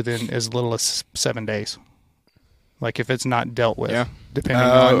within as little as 7 days. Like if it's not dealt with, Yeah.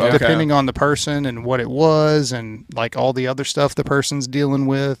 depending on the person and what it was, and like all the other stuff the person's dealing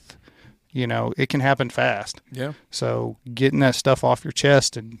with, you know, it can happen fast. Yeah. So getting that stuff off your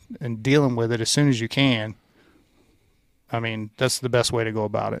chest and dealing with it as soon as you can, I mean, that's the best way to go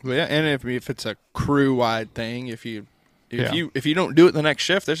about it. Well, yeah, and if it's a crew wide thing, if you Yeah. if you don't do it the next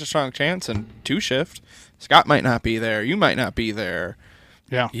shift, there's a strong chance. And 2 shift, Scott might not be there. You might not be there.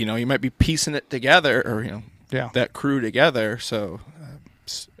 Yeah. You know, you might be piecing it together, or Yeah. that crew together. So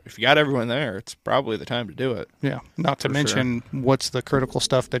if you got everyone there, it's probably the time to do it. Yeah. Not to For mention what's the critical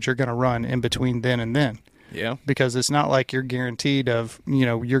stuff that you're going to run in between then and then. Yeah. Because it's not like you're guaranteed of, you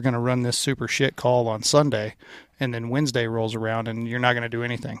know, you're going to run this super shit call on Sunday and then Wednesday rolls around and you're not going to do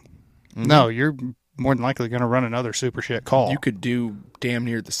anything. No, you're more than likely going to run another super shit call. You could do damn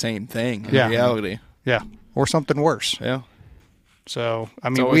near the same thing in Yeah. reality. Yeah. Or something worse. Yeah. So, I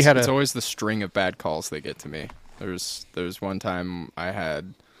It's mean, always, we had it's always the string of bad calls that get to me. There's one time I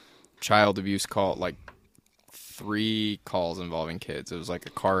had child abuse call, like 3 calls involving kids. It was like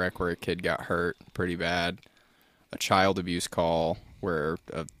a car wreck where a kid got hurt pretty bad, a child abuse call where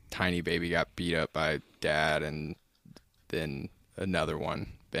a tiny baby got beat up by dad, and then another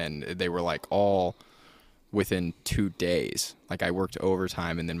one. And they were like all within 2 days. Like I worked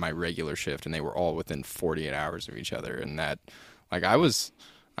overtime and then my regular shift, and they were all within 48 hours of each other. And that, like I was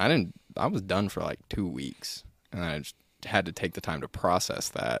done for like 2 weeks, and I just had to take the time to process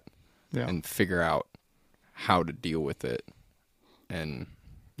that Yeah. and figure out how to deal with it. And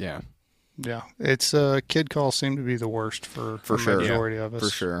yeah, Yeah, it's kid calls seem to be the worst for the sure. majority of us. for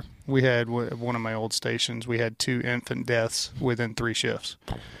sure. We had one of my old stations. We had 2 infant deaths within 3 shifts,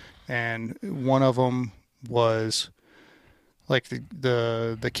 and one of them was like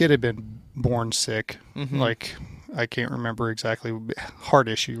the kid had been born sick, like I can't remember exactly, heart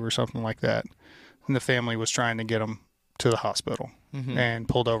issue or something like that, and the family was trying to get him to the hospital and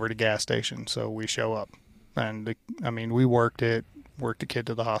pulled over to gas station. So we show up, and we worked the kid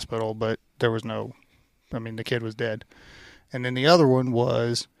to the hospital, but there was the kid was dead. And then the other one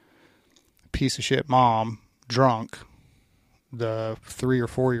was piece of shit mom, drunk, the 3 or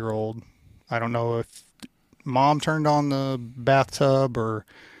 4 year old. I don't know if mom turned on the bathtub or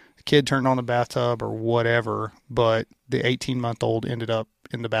the kid turned on the bathtub or whatever, but the 18-month-old ended up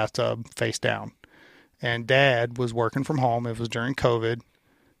in the bathtub face down. And dad was working from home. It was during COVID,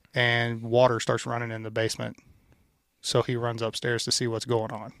 and water starts running in the basement. So he runs upstairs to see what's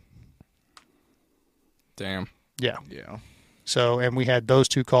going on. Damn. Yeah. Yeah. So, and we had those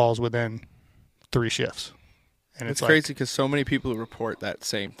 2 calls within 3 shifts. And It's like, crazy because so many people report that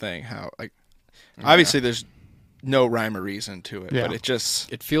same thing. How, like, obviously there's no rhyme or reason to it, Yeah. but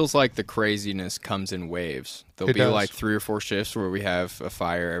It feels like the craziness comes in waves. There'll It be does. like 3 or 4 shifts where we have a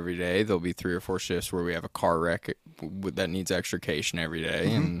fire every day. There'll be 3 or 4 shifts where we have a car wreck that needs extrication every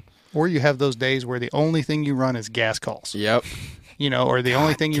day. And Or you have those days where the only thing you run is gas calls. yep, You know, or the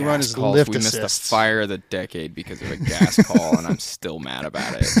only thing you run gas is calls. lift We missed assists. the fire of the decade because of a gas call, and I'm still mad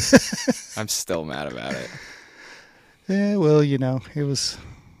about it. I'm still mad about it. Yeah, well, you know, it was.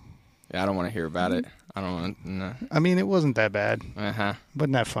 Yeah, I don't want to hear about it. I don't want to. No. I mean, it wasn't that bad. Uh-huh.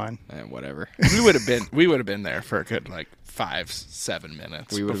 Wasn't that fun? Whatever. we would have been there for a good like 5-7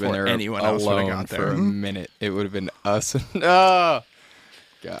 minutes. We would have been before there anyone else would have alone got for there. a minute. It would have been us. Oh,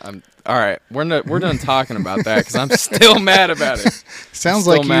 God, all right. We're done talking about that because I'm still mad about it. Sounds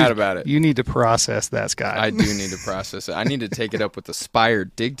Still like mad about it. You need to process that, Scott. I do need to process it. I need to take it up with the Spire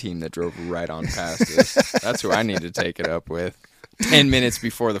dig team that drove right on past us. That's who I need to take it up with. 10 minutes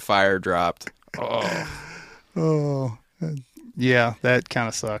before the fire dropped. Oh, yeah, that kind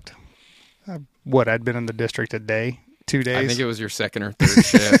of sucked. I'd been in the district a day, 2 days. I think it was your 2nd or 3rd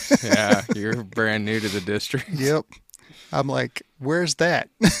shift. Yeah, you're brand new to the district. Yep. I'm like, where's that?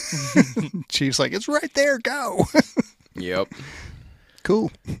 Chief's like, it's right there. Go. Yep.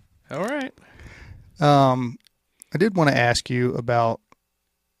 Cool. All right. I did want to ask you about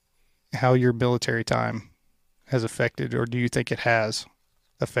how your military time has affected, or do you think it has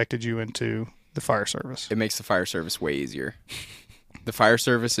affected you into the fire service? It makes the fire service way easier. The fire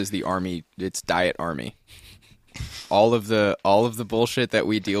service is the Army. It's Diet Army. All of the bullshit that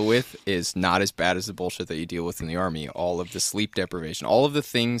we deal with is not as bad as the bullshit that you deal with in the Army. All of the sleep deprivation, all of the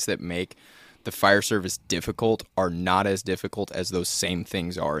things that make the fire service difficult are not as difficult as those same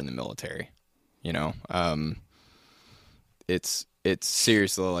things are in the military. You know, it's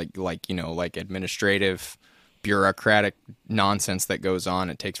seriously like administrative, bureaucratic nonsense that goes on.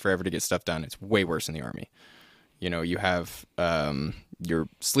 It takes forever to get stuff done. It's way worse in the Army. You know, you have you're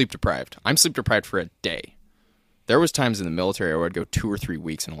sleep deprived. I'm sleep deprived for a day. There was times in the military I would go 2 or 3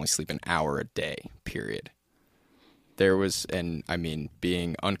 weeks and only sleep an hour a day, period. There was, and I mean,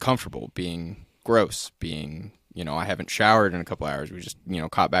 being uncomfortable, being gross, being, you know, I haven't showered in a couple hours. We just, you know,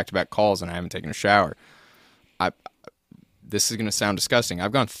 caught back-to-back calls and I haven't taken a shower. This is going to sound disgusting.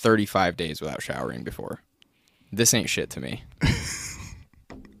 I've gone 35 days without showering before. This ain't shit to me.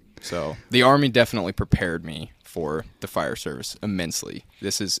 So the Army definitely prepared me for the fire service immensely.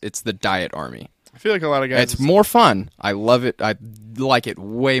 It's the diet Army. I feel like a lot of guys... It's more fun. I love it. I like it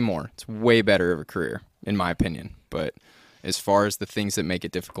way more. It's way better of a career, in my opinion. But as far as the things that make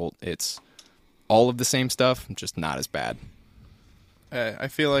it difficult, it's all of the same stuff, just not as bad. I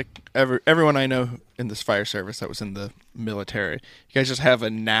feel like everyone I know in this fire service that was in the military, you guys just have a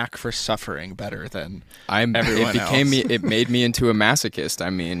knack for suffering better than everyone else. It made me into a masochist. I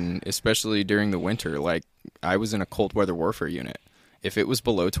mean, especially during the winter. Like, I was in a cold weather warfare unit. If it was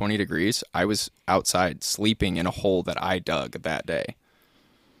below 20 degrees, I was outside sleeping in a hole that I dug that day.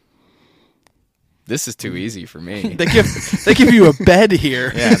 This is too easy for me. They give you a bed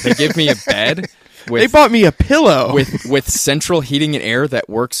here. Yeah, they give me a bed. They bought me a pillow with central heating and air that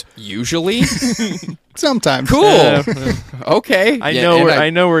works usually. Sometimes. Cool. Okay. I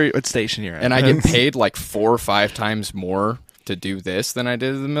know what station you're at. And I get paid like 4 or 5 times more to do this than I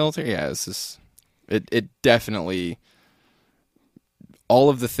did in the military. Yeah, this is it definitely. All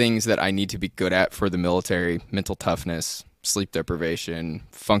of the things that I need to be good at for the military, mental toughness, sleep deprivation,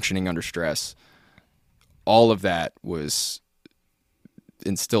 functioning under stress, all of that was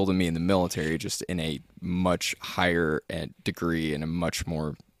instilled in me in the military, just in a much higher degree and a much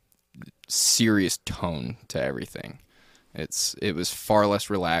more serious tone to everything. It was far less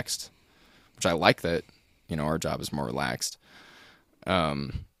relaxed, which I like that, you know, our job is more relaxed.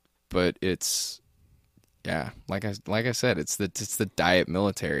 But it's, yeah, like I said, it's the diet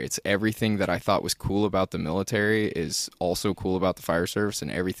military. It's everything that I thought was cool about the military is also cool about the fire service,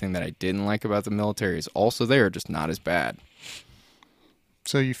 and everything that I didn't like about the military is also there, just not as bad.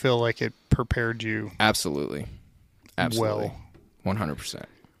 So you feel like it prepared you? Absolutely. Well, 100%.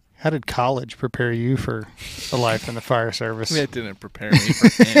 How did college prepare you for a life in the fire service? It didn't prepare me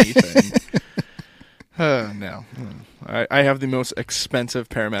for anything. No. I have the most expensive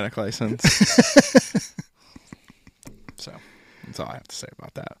paramedic license. So that's all I have to say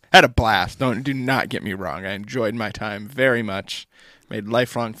about that. I had a blast. Do not get me wrong. I enjoyed my time very much. Made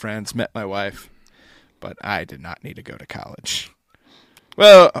lifelong friends, met my wife. But I did not need to go to college.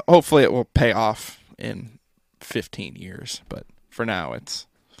 Well, hopefully it will pay off in 15 years. But for now, it's...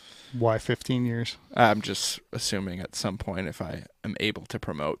 Why 15 years? I'm just assuming at some point if I am able to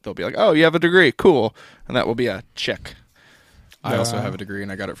promote, they'll be like, oh, you have a degree. Cool. And that will be a check. I also have a degree,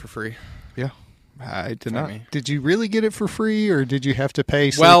 and I got it for free. Yeah. I did not. Did you really get it for free, or did you have to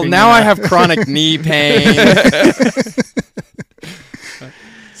pay? Well, now I have chronic knee pain.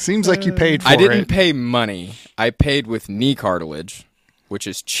 Seems like you paid for it. I didn't pay money. I paid with knee cartilage, which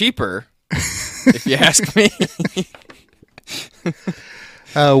is cheaper, if you ask me.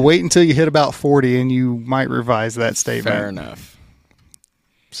 Wait until you hit about 40, and you might revise that statement. Fair enough.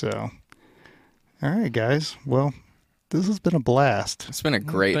 So, all right, guys. Well, this has been a blast. It's been a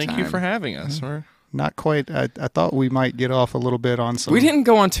great time. Thank you for having us. Mm-hmm. Not quite. I thought we might get off a little bit on some... We didn't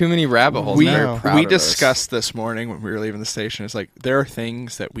go on too many rabbit holes. We discussed this morning when we were leaving the station. It's like, there are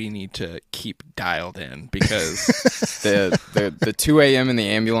things that we need to keep dialed in because... the 2 a.m. in the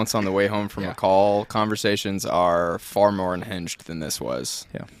ambulance on the way home from a call conversations are far more unhinged than this was.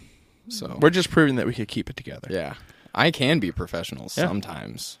 Yeah. So we're just proving that we could keep it together. Yeah. I can be professional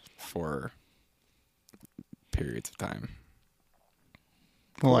sometimes for periods of time.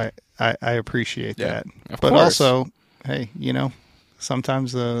 Well, I appreciate that. Of but course. Also, hey, you know,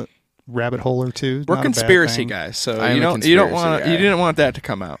 sometimes a rabbit hole or two. We're conspiracy guys, so you didn't want that to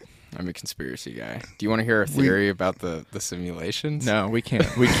come out. I'm a conspiracy guy. Do you want to hear a theory about the simulations? No, we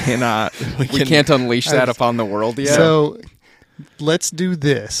can't. We cannot. We can't unleash that upon the world yet. So let's do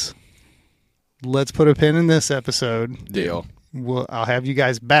this. Let's put a pin in this episode. Deal. I'll have you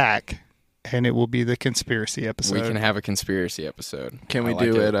guys back, and it will be the conspiracy episode. We can have a conspiracy episode. Can we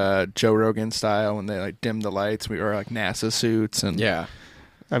do it Joe Rogan style when they like dim the lights? We wear like NASA suits and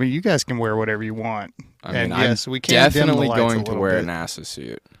I mean, you guys can wear whatever you want. I mean, and I'm yes, we can dim the definitely lights a going to little wear bit. a NASA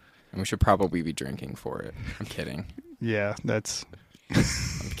suit, and we should probably be drinking for it. I'm kidding. Yeah,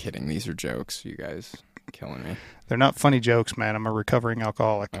 I'm kidding. These are jokes. You guys killing me. they're not funny jokes, man. I'm a recovering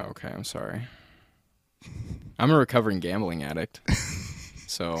alcoholic. Oh, okay, I'm sorry. I'm a recovering gambling addict.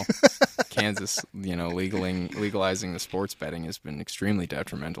 So Kansas, legalizing the sports betting has been extremely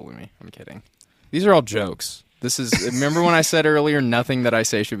detrimental to me. I'm kidding. These are all jokes. Remember when I said earlier, nothing that I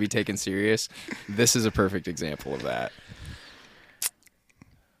say should be taken serious? This is a perfect example of that.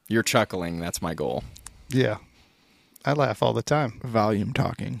 You're chuckling. That's my goal. Yeah. I laugh all the time. Volume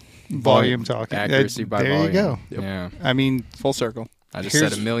talking. Volume talking. Accuracy by there volume. you go. Yep. Yeah. I mean, Full circle. I just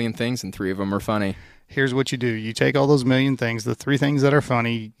said a million things and 3 of them are funny. here's what you do. You take all those million things, the 3 things that are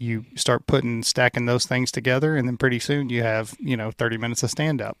funny, you start stacking those things together, and then pretty soon you have, 30 minutes of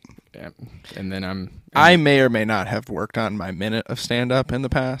stand-up. Yeah. And then I may or may not have worked on my minute of stand-up in the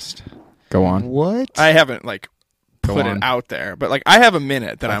past. Go on. What? I haven't, put on. it out there, but, I have a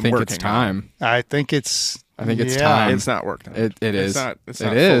minute that I'm think working it's time. I think it's time. on. It's not worked on. It is. It's not it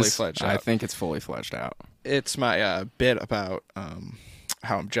fully is. fledged out. I think it's fully fledged out. It's my bit about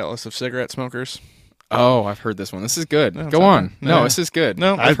how I'm jealous of cigarette smokers. Oh, I've heard this one. This is good. No, it's Go not on. bad. No, No. this is good.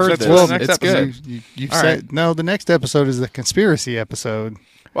 No, I've heard that's this. for the next It's episode. good. You've All said no. The next episode is the conspiracy episode.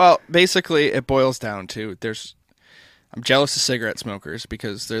 Well, basically, it boils down to I'm jealous of cigarette smokers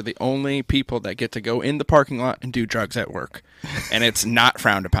because they're the only people that get to go in the parking lot and do drugs at work, and it's not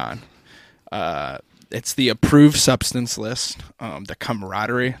frowned upon. It's the approved substance list. The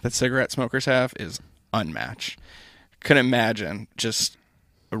camaraderie that cigarette smokers have is unmatched. Couldn't imagine just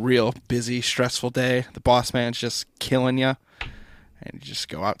a real busy, stressful day. The boss man's just killing you, and you just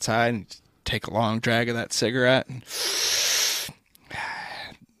go outside and take a long drag of that cigarette. And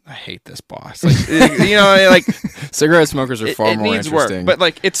I hate this boss. Cigarette smokers are far more needs interesting. work,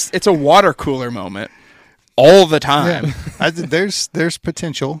 but it's a water cooler moment all the time. There's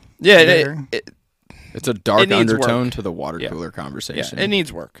potential. Yeah, there. It's a dark it needs undertone work. to the water Yeah. cooler conversation. It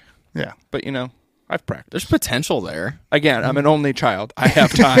needs work. Yeah. But I've practiced. There's potential there. Again, I'm an only child. I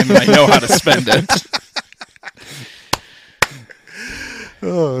have time and I know how to spend it.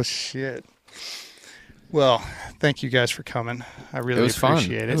 Oh shit. Well, thank you guys for coming. I really It was fun.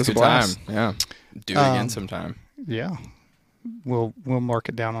 appreciate it. It was a a good time. blast. Yeah. Do it again sometime. Yeah. We'll mark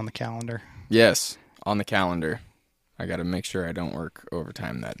it down on the calendar. Yes, on the calendar. I got to make sure I don't work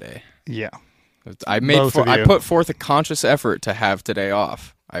overtime that day. Yeah. I Both of you. put forth a conscious effort to have today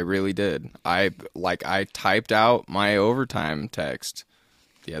off. I really did. I typed out my overtime text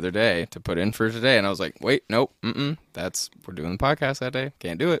the other day to put in for today, and I was like, wait, nope, we're doing the podcast that day.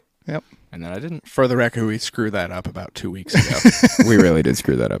 Can't do it. Yep. And then I didn't. For the record, we screwed that up about 2 weeks ago. We really did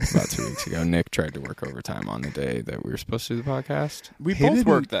screw that up about 2 weeks ago. Nick tried to work overtime on the day that we were supposed to do the podcast. We He both didn't-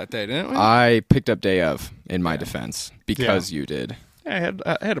 worked that day, didn't we? I picked up day of in my defense because you did. I had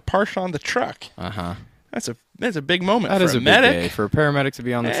a partial on the truck. Uh-huh. That's a big moment That for is a a big medic. day for a paramedic to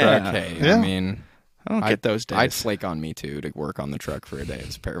be on the Yeah. truck. Hey, Yeah. I mean, I don't get those days. I'd flake on me too to work on the truck for a day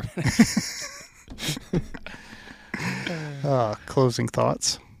as a paramedic. Closing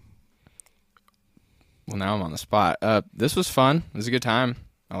thoughts. Well, now I'm on the spot. This was fun. It was a good time.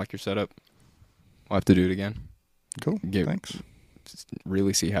 I like your setup. We'll have to do it again. Cool. Thanks. Just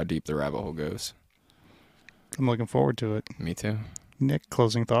really see how deep the rabbit hole goes. I'm looking forward to it. Me too. Nick,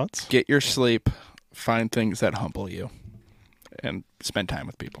 closing thoughts. Get your sleep. Find things that humble you. And spend time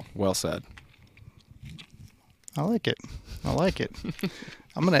with people. Well said. I like it.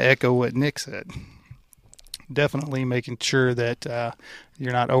 I'm going to echo what Nick said. Definitely making sure that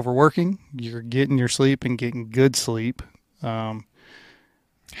you're not overworking, you're getting your sleep and getting good sleep. Healthy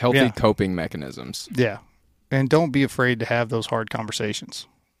Yeah. coping mechanisms. Yeah. And don't be afraid to have those hard conversations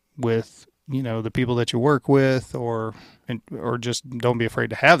with, the people that you work with or just don't be afraid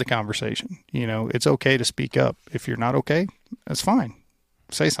to have the conversation. It's okay to speak up. If you're not okay, that's fine.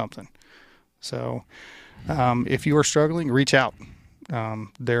 Say something. So if you are struggling, reach out.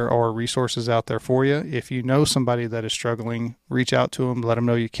 There are resources out there for you. If you know somebody that is struggling, reach out to them. Let them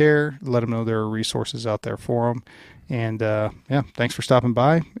know you care. Let them know there are resources out there for them. And thanks for stopping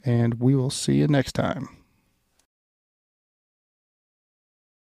by, and we will see you next time.